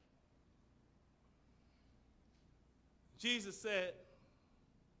 Jesus said,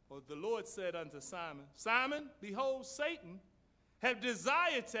 or the Lord said unto Simon, Simon, behold, Satan have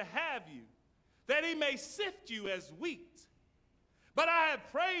desired to have you, that he may sift you as wheat. But I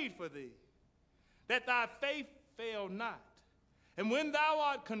have prayed for thee, that thy faith fail not. And when thou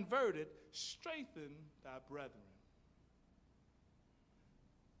art converted, strengthen thy brethren.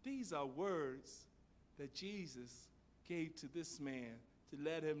 These are words that Jesus gave to this man to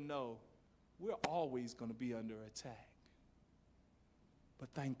let him know we're always going to be under attack. But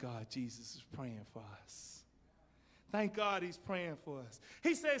thank God Jesus is praying for us. Thank God he's praying for us.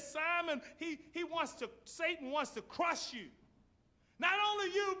 He says, Simon, Satan wants to crush you. Not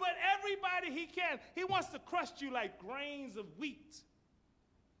only you, but everybody he can. He wants to crush you like grains of wheat.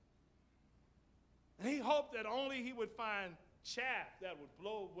 And he hoped that only he would find chaff that would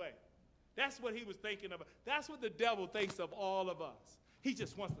blow away. That's what he was thinking about. That's what the devil thinks of all of us. He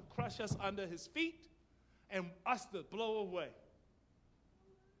just wants to crush us under his feet and us to blow away.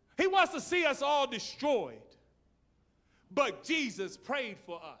 He wants to see us all destroyed. But Jesus prayed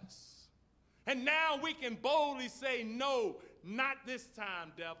for us. And now we can boldly say, no, not this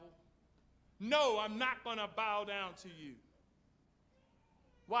time, devil. No, I'm not going to bow down to you.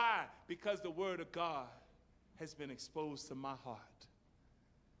 Why? Because the word of God has been exposed to my heart.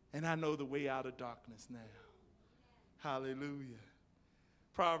 And I know the way out of darkness now. Hallelujah.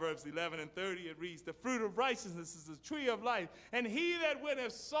 Proverbs 11:30, it reads, the fruit of righteousness is the tree of life, and he that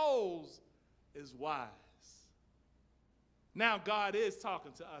winneth souls is wise. Now God is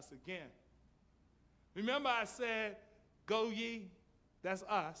talking to us again. Remember I said, go ye, that's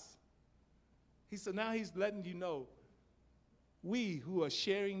us. He said, now he's letting you know, we who are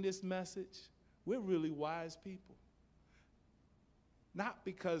sharing this message, we're really wise people. Not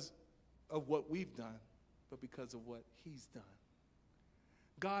because of what we've done, but because of what he's done.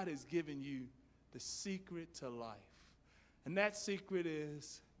 God has given you the secret to life. And that secret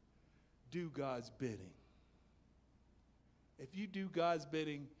is do God's bidding. If you do God's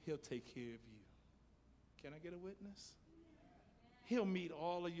bidding, he'll take care of you. Can I get a witness? He'll meet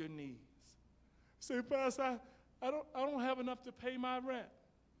all of your needs. Say, Pastor, I don't have enough to pay my rent.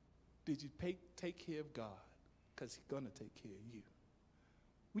 Did you take care of God? Because he's going to take care of you.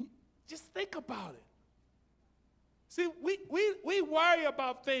 Just think about it. See, we worry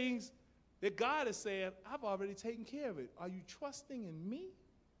about things that God is saying, I've already taken care of it. Are you trusting in me?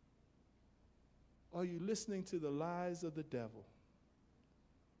 Or are you listening to the lies of the devil?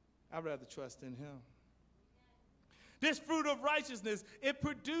 I'd rather trust in him. This fruit of righteousness, it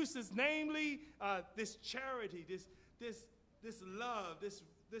produces, namely, this charity, this love, this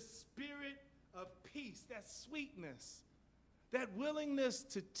spirit of peace, that sweetness, that willingness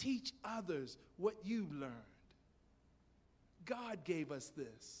to teach others what you learned. God gave us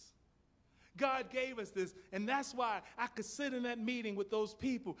this. God gave us this, and that's why I could sit in that meeting with those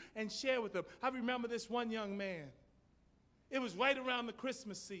people and share with them. I remember this one young man. It was right around the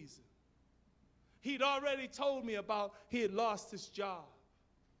Christmas season. He'd already told me about he had lost his job.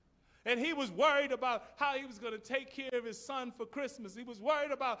 And he was worried about how he was going to take care of his son for Christmas. He was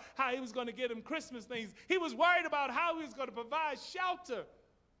worried about how he was going to get him Christmas things. He was worried about how he was going to provide shelter.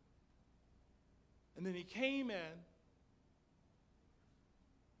 And then he came in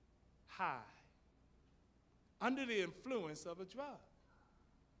high, under the influence of a drug.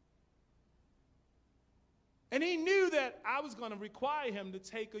 And he knew that I was going to require him to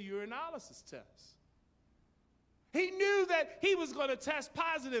take a urinalysis test. He knew that he was going to test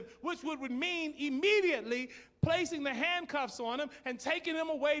positive, which would mean immediately placing the handcuffs on him and taking him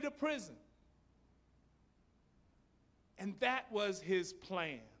away to prison. And that was his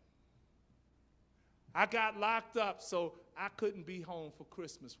plan. I got locked up so I couldn't be home for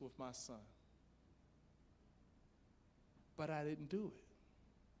Christmas with my son. But I didn't do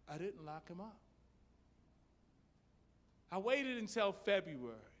it. I didn't lock him up. I waited until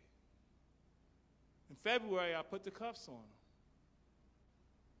February. In February, I put the cuffs on him.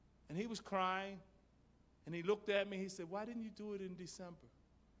 And he was crying, and he looked at me. He said, why didn't you do it in December?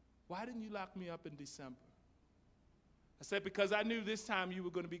 Why didn't you lock me up in December? I said, because I knew this time you were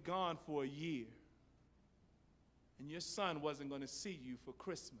going to be gone for a year. And your son wasn't going to see you for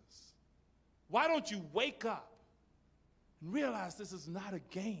Christmas. Why don't you wake up and realize this is not a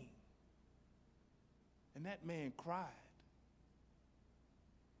game? And that man cried.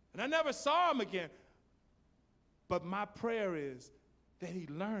 And I never saw him again. But my prayer is that he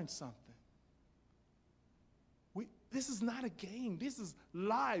learned something. This is not a game. This is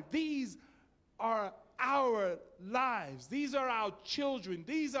live. These are our lives. These are our children.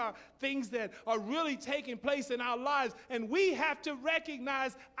 These are things that are really taking place in our lives. And we have to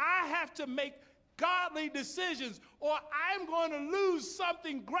recognize I have to make godly decisions or I'm going to lose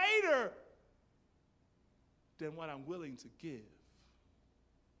something greater than what I'm willing to give.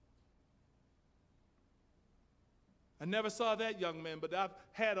 I never saw that young man, but I've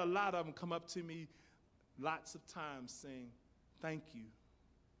had a lot of them come up to me lots of times saying, thank you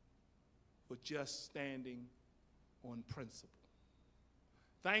for just standing on principle.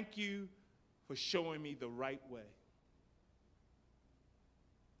 Thank you for showing me the right way.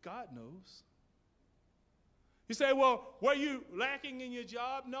 God knows. You say, well, were you lacking in your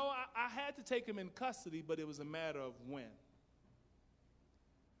job? No, I had to take him in custody, but it was a matter of when.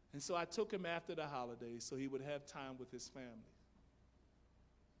 And so I took him after the holidays so he would have time with his family.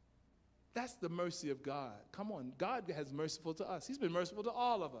 That's the mercy of God. Come on, God has merciful to us. He's been merciful to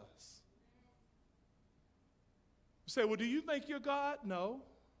all of us. You say, well, do you think you're God? No.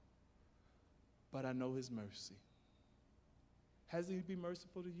 But I know his mercy. Has he been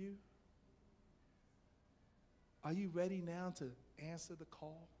merciful to you? Are you ready now to answer the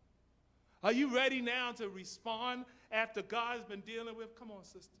call? Are you ready now to respond after God's been dealing with? Come on,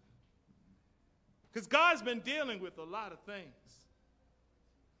 sister. Because God's been dealing with a lot of things.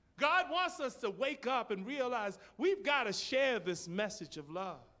 God wants us to wake up and realize we've got to share this message of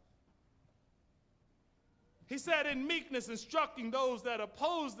love. He said, in meekness, instructing those that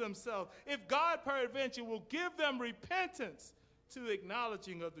oppose themselves, if God peradventure will give them repentance to the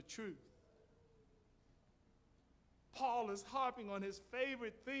acknowledging of the truth. Paul is harping on his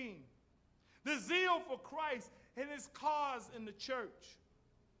favorite theme, the zeal for Christ and his cause in the church.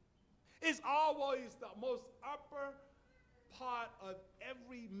 It's always the most upper part of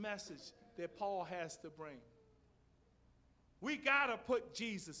every message that Paul has to bring. We got to put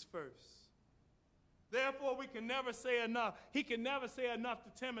Jesus first. Therefore, we can never say enough. He can never say enough to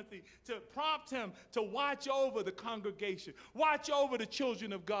Timothy to prompt him to watch over the congregation, watch over the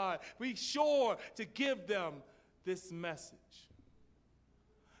children of God. Be sure to give them this message.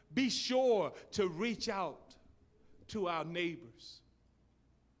 Be sure to reach out to our neighbors.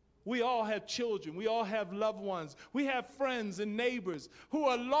 We all have children. We all have loved ones. We have friends and neighbors who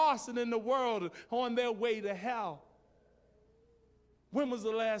are lost and in the world on their way to hell. When was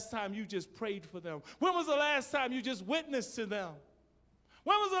the last time you just prayed for them? When was the last time you just witnessed to them?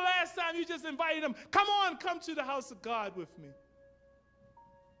 When was the last time you just invited them? Come on, come to the house of God with me.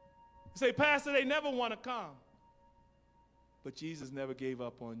 You say, Pastor, they never want to come. But Jesus never gave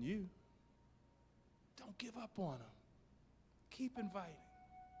up on you. Don't give up on them. Keep inviting.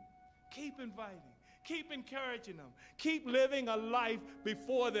 Keep inviting. Keep encouraging them. Keep living a life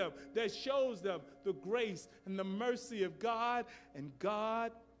before them that shows them the grace and the mercy of God. And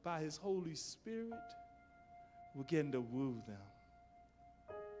God, by his Holy Spirit, will begin to woo them.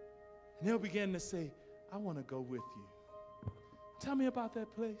 And they'll begin to say, I want to go with you. Tell me about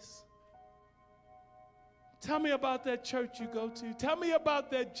that place. Tell me about that church you go to. Tell me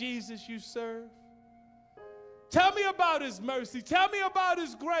about that Jesus you serve. Tell me about his mercy. Tell me about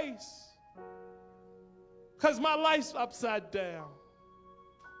his grace. Because my life's upside down.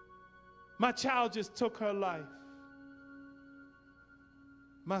 My child just took her life.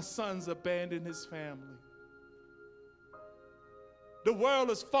 My son's abandoned his family. The world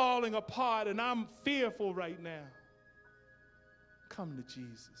is falling apart and I'm fearful right now. Come to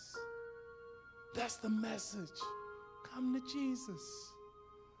Jesus. That's the message. Come to Jesus.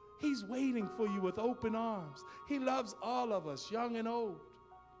 He's waiting for you with open arms. He loves all of us, young and old.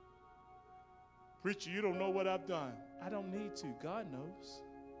 Preacher, you don't know what I've done. I don't need to. God knows.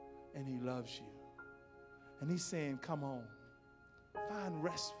 And he loves you. And he's saying, come home. Find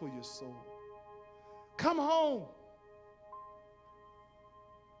rest for your soul. Come home.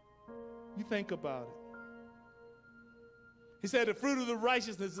 You think about it. He said, the fruit of the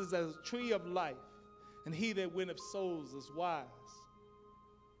righteousness is as a tree of life, and he that winneth souls is wise.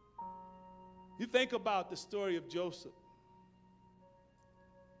 You think about the story of Joseph.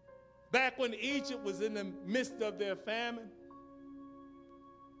 Back when Egypt was in the midst of their famine,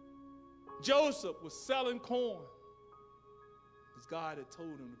 Joseph was selling corn because God had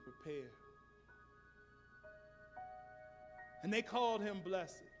told him to prepare. And they called him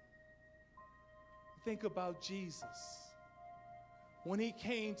blessed. Think about Jesus. When he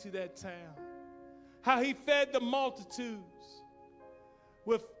came to that town, how he fed the multitudes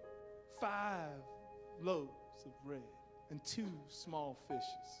with 5 loaves of bread and 2 small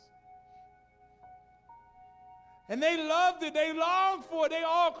fishes. And they loved it. They longed for it. They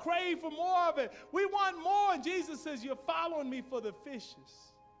all craved for more of it. We want more. And Jesus says, you're following me for the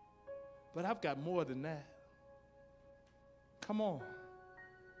fishes. But I've got more than that. Come on.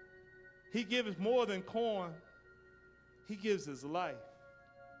 He gives more than corn. He gives his life.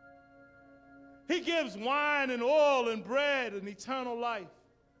 He gives wine and oil and bread and eternal life.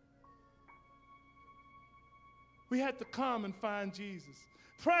 We had to come and find Jesus.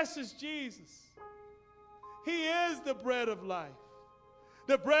 Precious Jesus. He is the bread of life,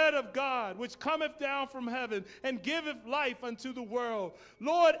 the bread of God, which cometh down from heaven and giveth life unto the world.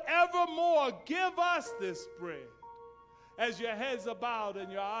 Lord, evermore give us this bread. As your heads are bowed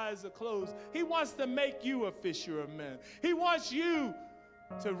and your eyes are closed, he wants to make you a fisher of men. He wants you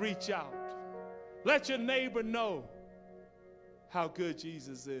to reach out. Let your neighbor know how good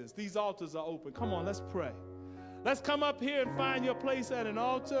Jesus is. These altars are open. Come on, let's pray. Let's come up here and find your place at an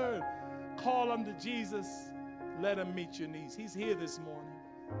altar. Call unto Jesus. Let him meet your needs. He's here this morning.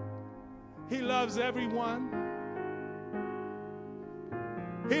 He loves everyone.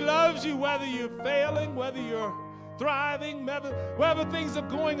 He loves you whether you're failing, whether you're thriving, whether things are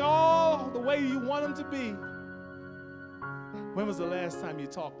going all the way you want them to be. When was the last time you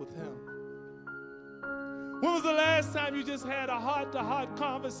talked with him? When was the last time you just had a heart-to-heart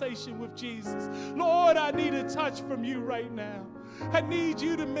conversation with Jesus? Lord, I need a touch from you right now. I need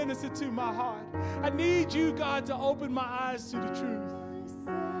you to minister to my heart. I need you, God, to open my eyes to the truth.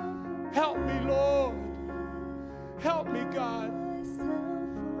 Help me, Lord. Help me, God.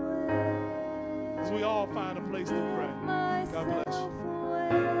 As we all find a place to pray. God bless you.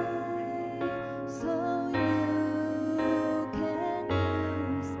 Myself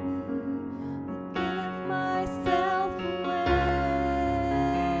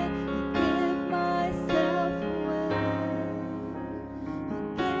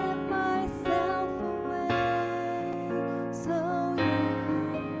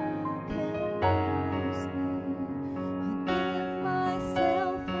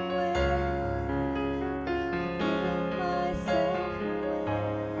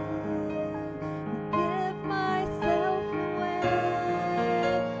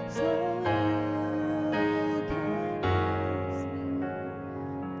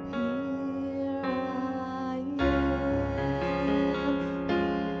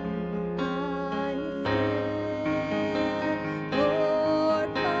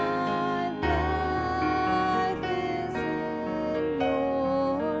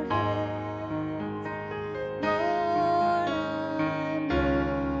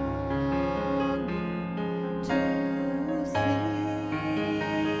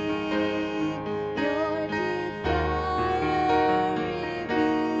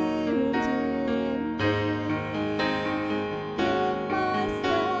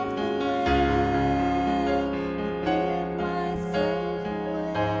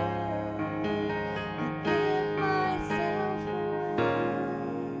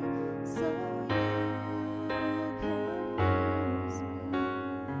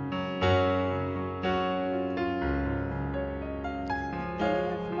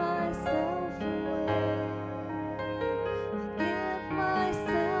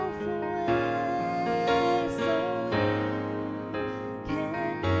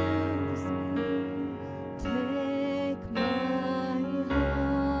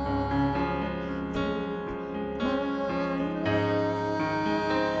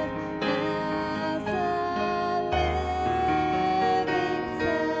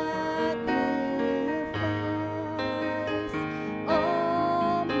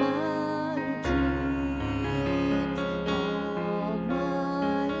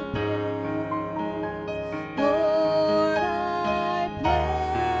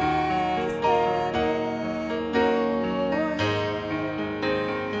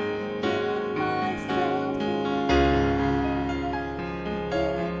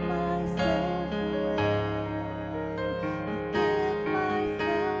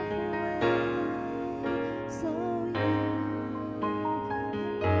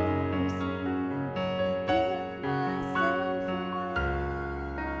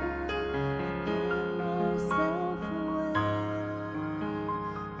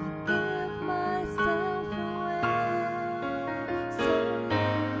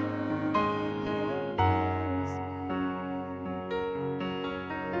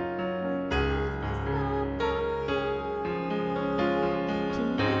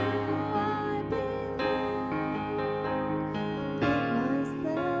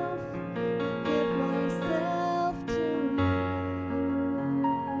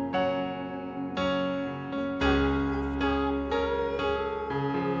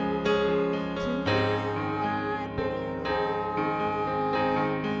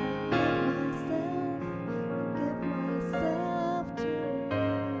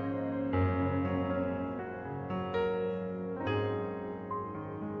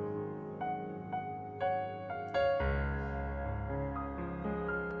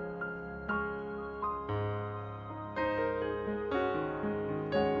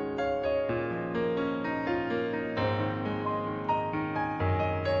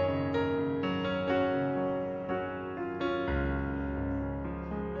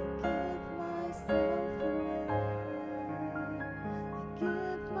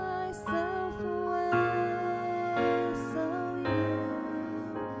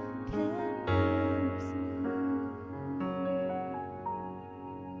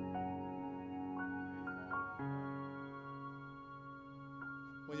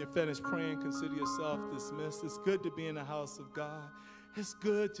you're finished praying, consider yourself dismissed. It's good to be in the house of God. It's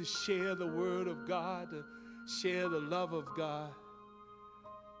good to share the word of God, to share the love of God.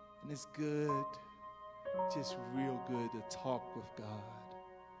 And it's good, just real good to talk with God,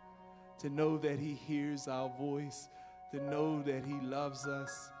 to know that he hears our voice, to know that he loves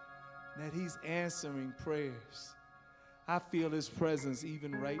us, that he's answering prayers. I feel his presence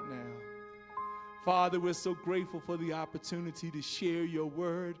even right now. Father, we're so grateful for the opportunity to share your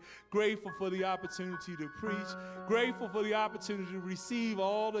word, grateful for the opportunity to preach, grateful for the opportunity to receive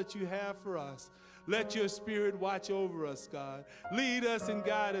all that you have for us. Let your spirit watch over us, God. Lead us and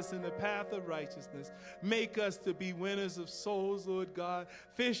guide us in the path of righteousness. Make us to be winners of souls, Lord God,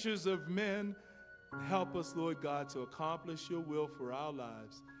 fishers of men. Help us, Lord God, to accomplish your will for our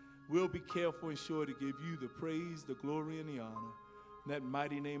lives. We'll be careful and sure to give you the praise, the glory, and the honor. In that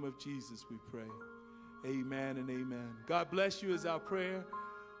mighty name of Jesus we pray. Amen and amen. God bless you is our prayer.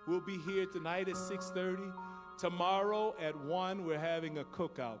 We'll be here tonight at 6:30. Tomorrow at 1, we're having a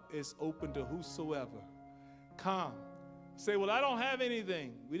cookout. It's open to whosoever. Come. Say, well, I don't have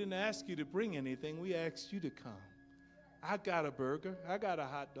anything. We didn't ask you to bring anything. We asked you to come. I got a burger. I got a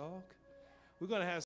hot dog. We're going to have